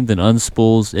killing, then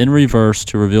unspools in reverse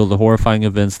to reveal the horrifying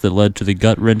events that led to the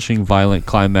gut-wrenching, violent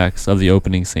climax of the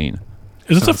opening scene.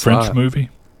 Is this a Sounds French hot. movie?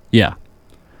 Yeah.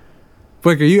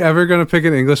 Blake, are you ever going to pick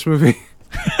an English movie?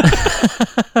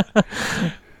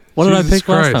 What did I Jesus pick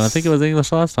last time? I Christ. think it was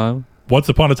English last time. Once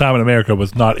Upon a Time in America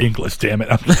was not English, damn it.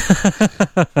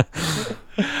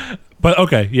 But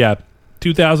okay, yeah.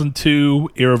 2002,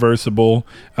 Irreversible.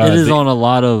 It is on a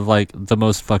lot of like the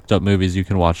most fucked up movies you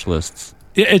can watch lists.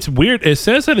 It's weird. It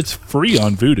says that it's free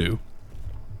on Vudu.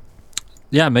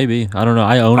 Yeah, maybe. I don't know.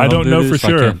 I own it I on don't know Vudu, for so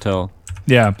sure. I can't tell.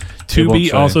 Yeah. won't Tubi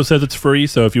say. also says it's free,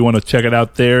 so if you want to check it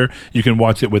out there, you can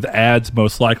watch it with ads,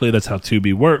 most likely. That's how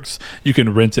Tubi works. You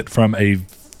can rent it from a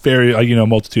very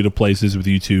multitude of places, with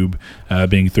YouTube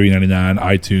being $3.99,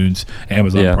 iTunes,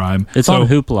 Amazon Yeah. Prime. It's on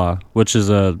Hoopla, which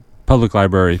is a public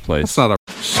library place. That's not a.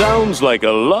 Sounds like a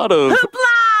lot of.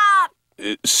 Hoopla!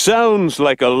 It sounds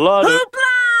like a lot of.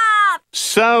 Hoopla!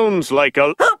 Sounds like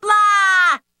a.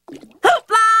 Hoopla!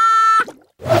 Hoopla!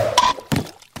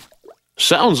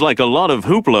 Sounds like a lot of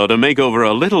hoopla to make over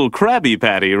a little Krabby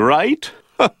Patty, right?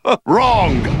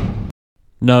 Wrong!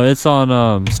 No, it's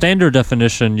on standard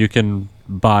definition. You can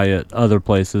buy it other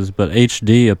places, but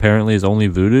HD apparently is only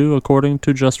Vudu, according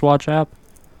to Just Watch app.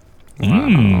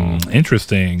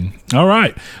 Interesting. All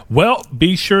right. Well,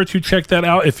 be sure to check that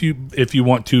out if you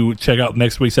want to check out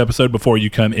next week's episode before you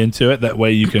come into it. That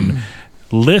way you can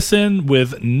listen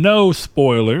with no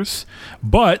spoilers.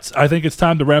 But I think it's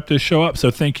time to wrap this show up. So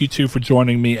thank you two for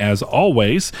joining me as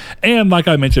always. And like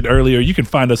I mentioned earlier, you can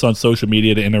find us on social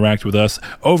media to interact with us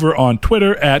over on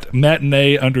Twitter at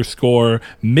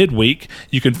matinee_midweek.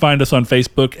 You can find us on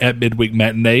Facebook at Midweek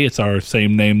Matinee. It's our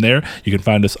same name there. You can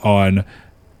find us on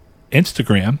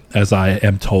Instagram, as I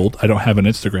am told. I don't have an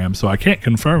Instagram, so I can't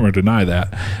confirm or deny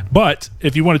that. But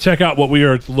if you want to check out what we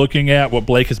are looking at, what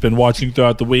Blake has been watching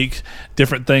throughout the week,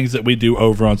 different things that we do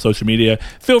over on social media,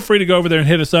 feel free to go over there and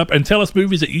hit us up and tell us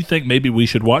movies that you think maybe we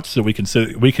should watch, so we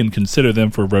can consider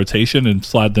them for rotation and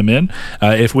slide them in.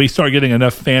 If we start getting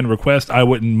enough fan requests, I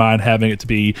wouldn't mind having it to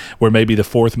be where maybe the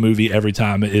 4th movie every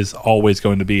time is always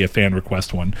going to be a fan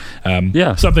request one.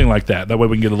 Yeah. Something like that. That way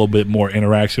we can get a little bit more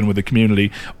interaction with the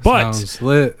community. But Sounds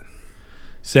lit.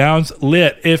 sounds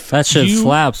lit. If That shit you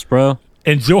slaps, bro.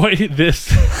 enjoy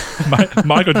this,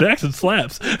 Michael Jackson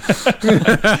slaps. It's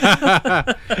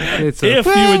a, If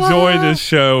you enjoy this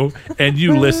show and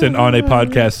you listen on a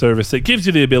podcast service that gives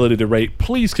you the ability to rate,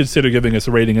 please consider giving us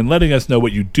a rating and letting us know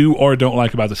what you do or don't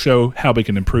like about the show, how we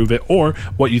can improve it, or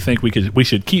what you think we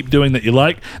should keep doing that you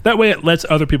like. That way it lets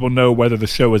other people know whether the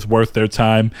show is worth their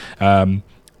time.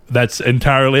 That's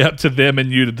entirely up to them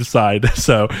and you to decide.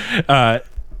 So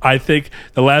I think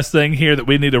the last thing here that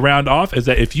we need to round off is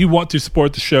that if you want to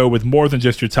support the show with more than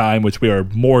just your time, which we are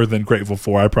more than grateful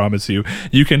for, I promise you,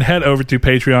 you can head over to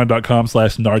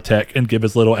patreon.com/Nartech and give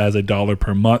as little as $1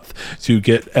 per month to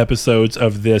get episodes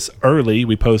of this early.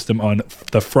 We post them on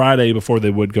the Friday before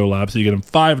they would go live, so you get them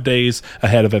 5 days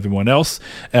ahead of everyone else.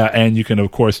 And you can,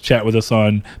 of course, chat with us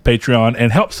on Patreon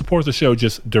and help support the show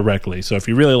just directly. So if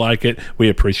you really like it, we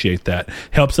appreciate that.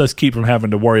 Helps us keep from having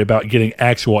to worry about getting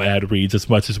actual ad reads as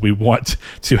much as we want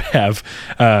to have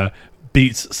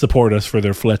Beats support us for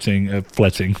their felching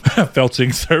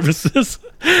services.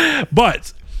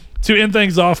 But To end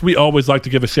things off, we always like to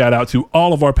give a shout out to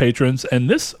all of our patrons. And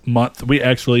this month, we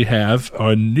actually have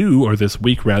this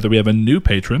week, we have a new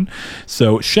patron.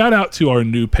 So shout out to our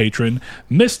new patron,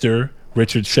 Mr.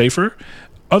 Richard Schaefer.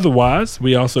 Otherwise,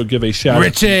 we also give a shout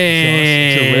out to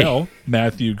Josh Jarrell,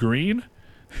 Matthew Green.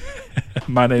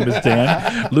 My name is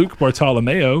Dan, Luke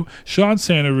Bartolomeo, Sean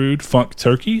Santarud, Funk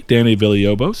Turkey, Danny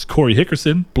Villalobos, Corey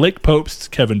Hickerson, Blake Popes,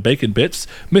 Kevin Bacon Bits,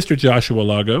 Mr. Joshua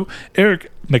Lago,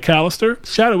 Eric McAllister,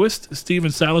 Shadowist,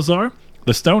 Steven Salazar,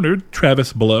 The Stonard,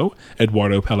 Travis Below,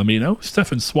 Eduardo Palomino,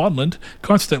 Stefan Swanland,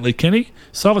 Constantly Kenny,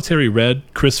 Solitary Red,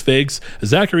 Chris Figs,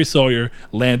 Zachary Sawyer,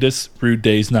 Landis, Rude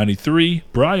Days 93,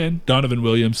 Brian, Donovan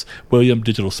Williams, William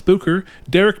Digital Spooker,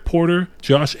 Derek Porter,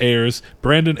 Josh Ayers,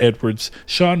 Brandon Edwards,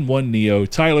 Sean One Neo,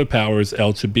 Tyler Powers,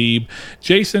 El Chabib,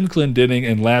 Jason Clendenning,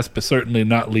 and last but certainly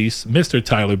not least, Mr.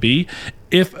 Tyler B.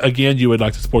 If, again, you would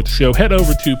like to support the show, head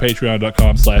over to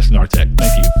patreon.com/Nartech.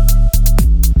 Thank you.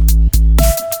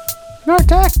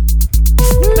 Nartech!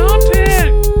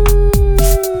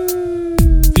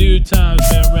 Few times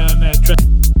been around that track.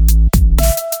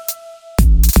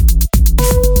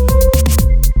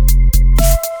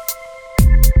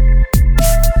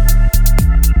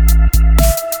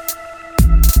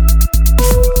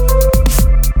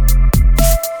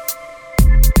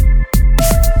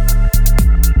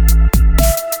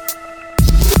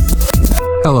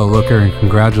 Hello, Looker, and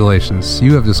congratulations.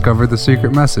 You have discovered the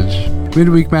secret message.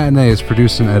 Midweek Matinee is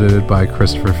produced and edited by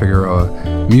Christopher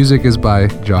Figueroa. Music is by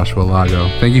Joshua Lago.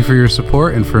 Thank you for your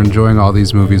support and for enjoying all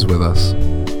these movies with us.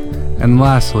 And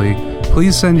lastly,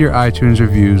 please send your iTunes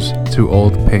reviews to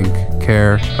Old Pink,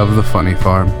 care of the Funny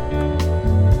Farm.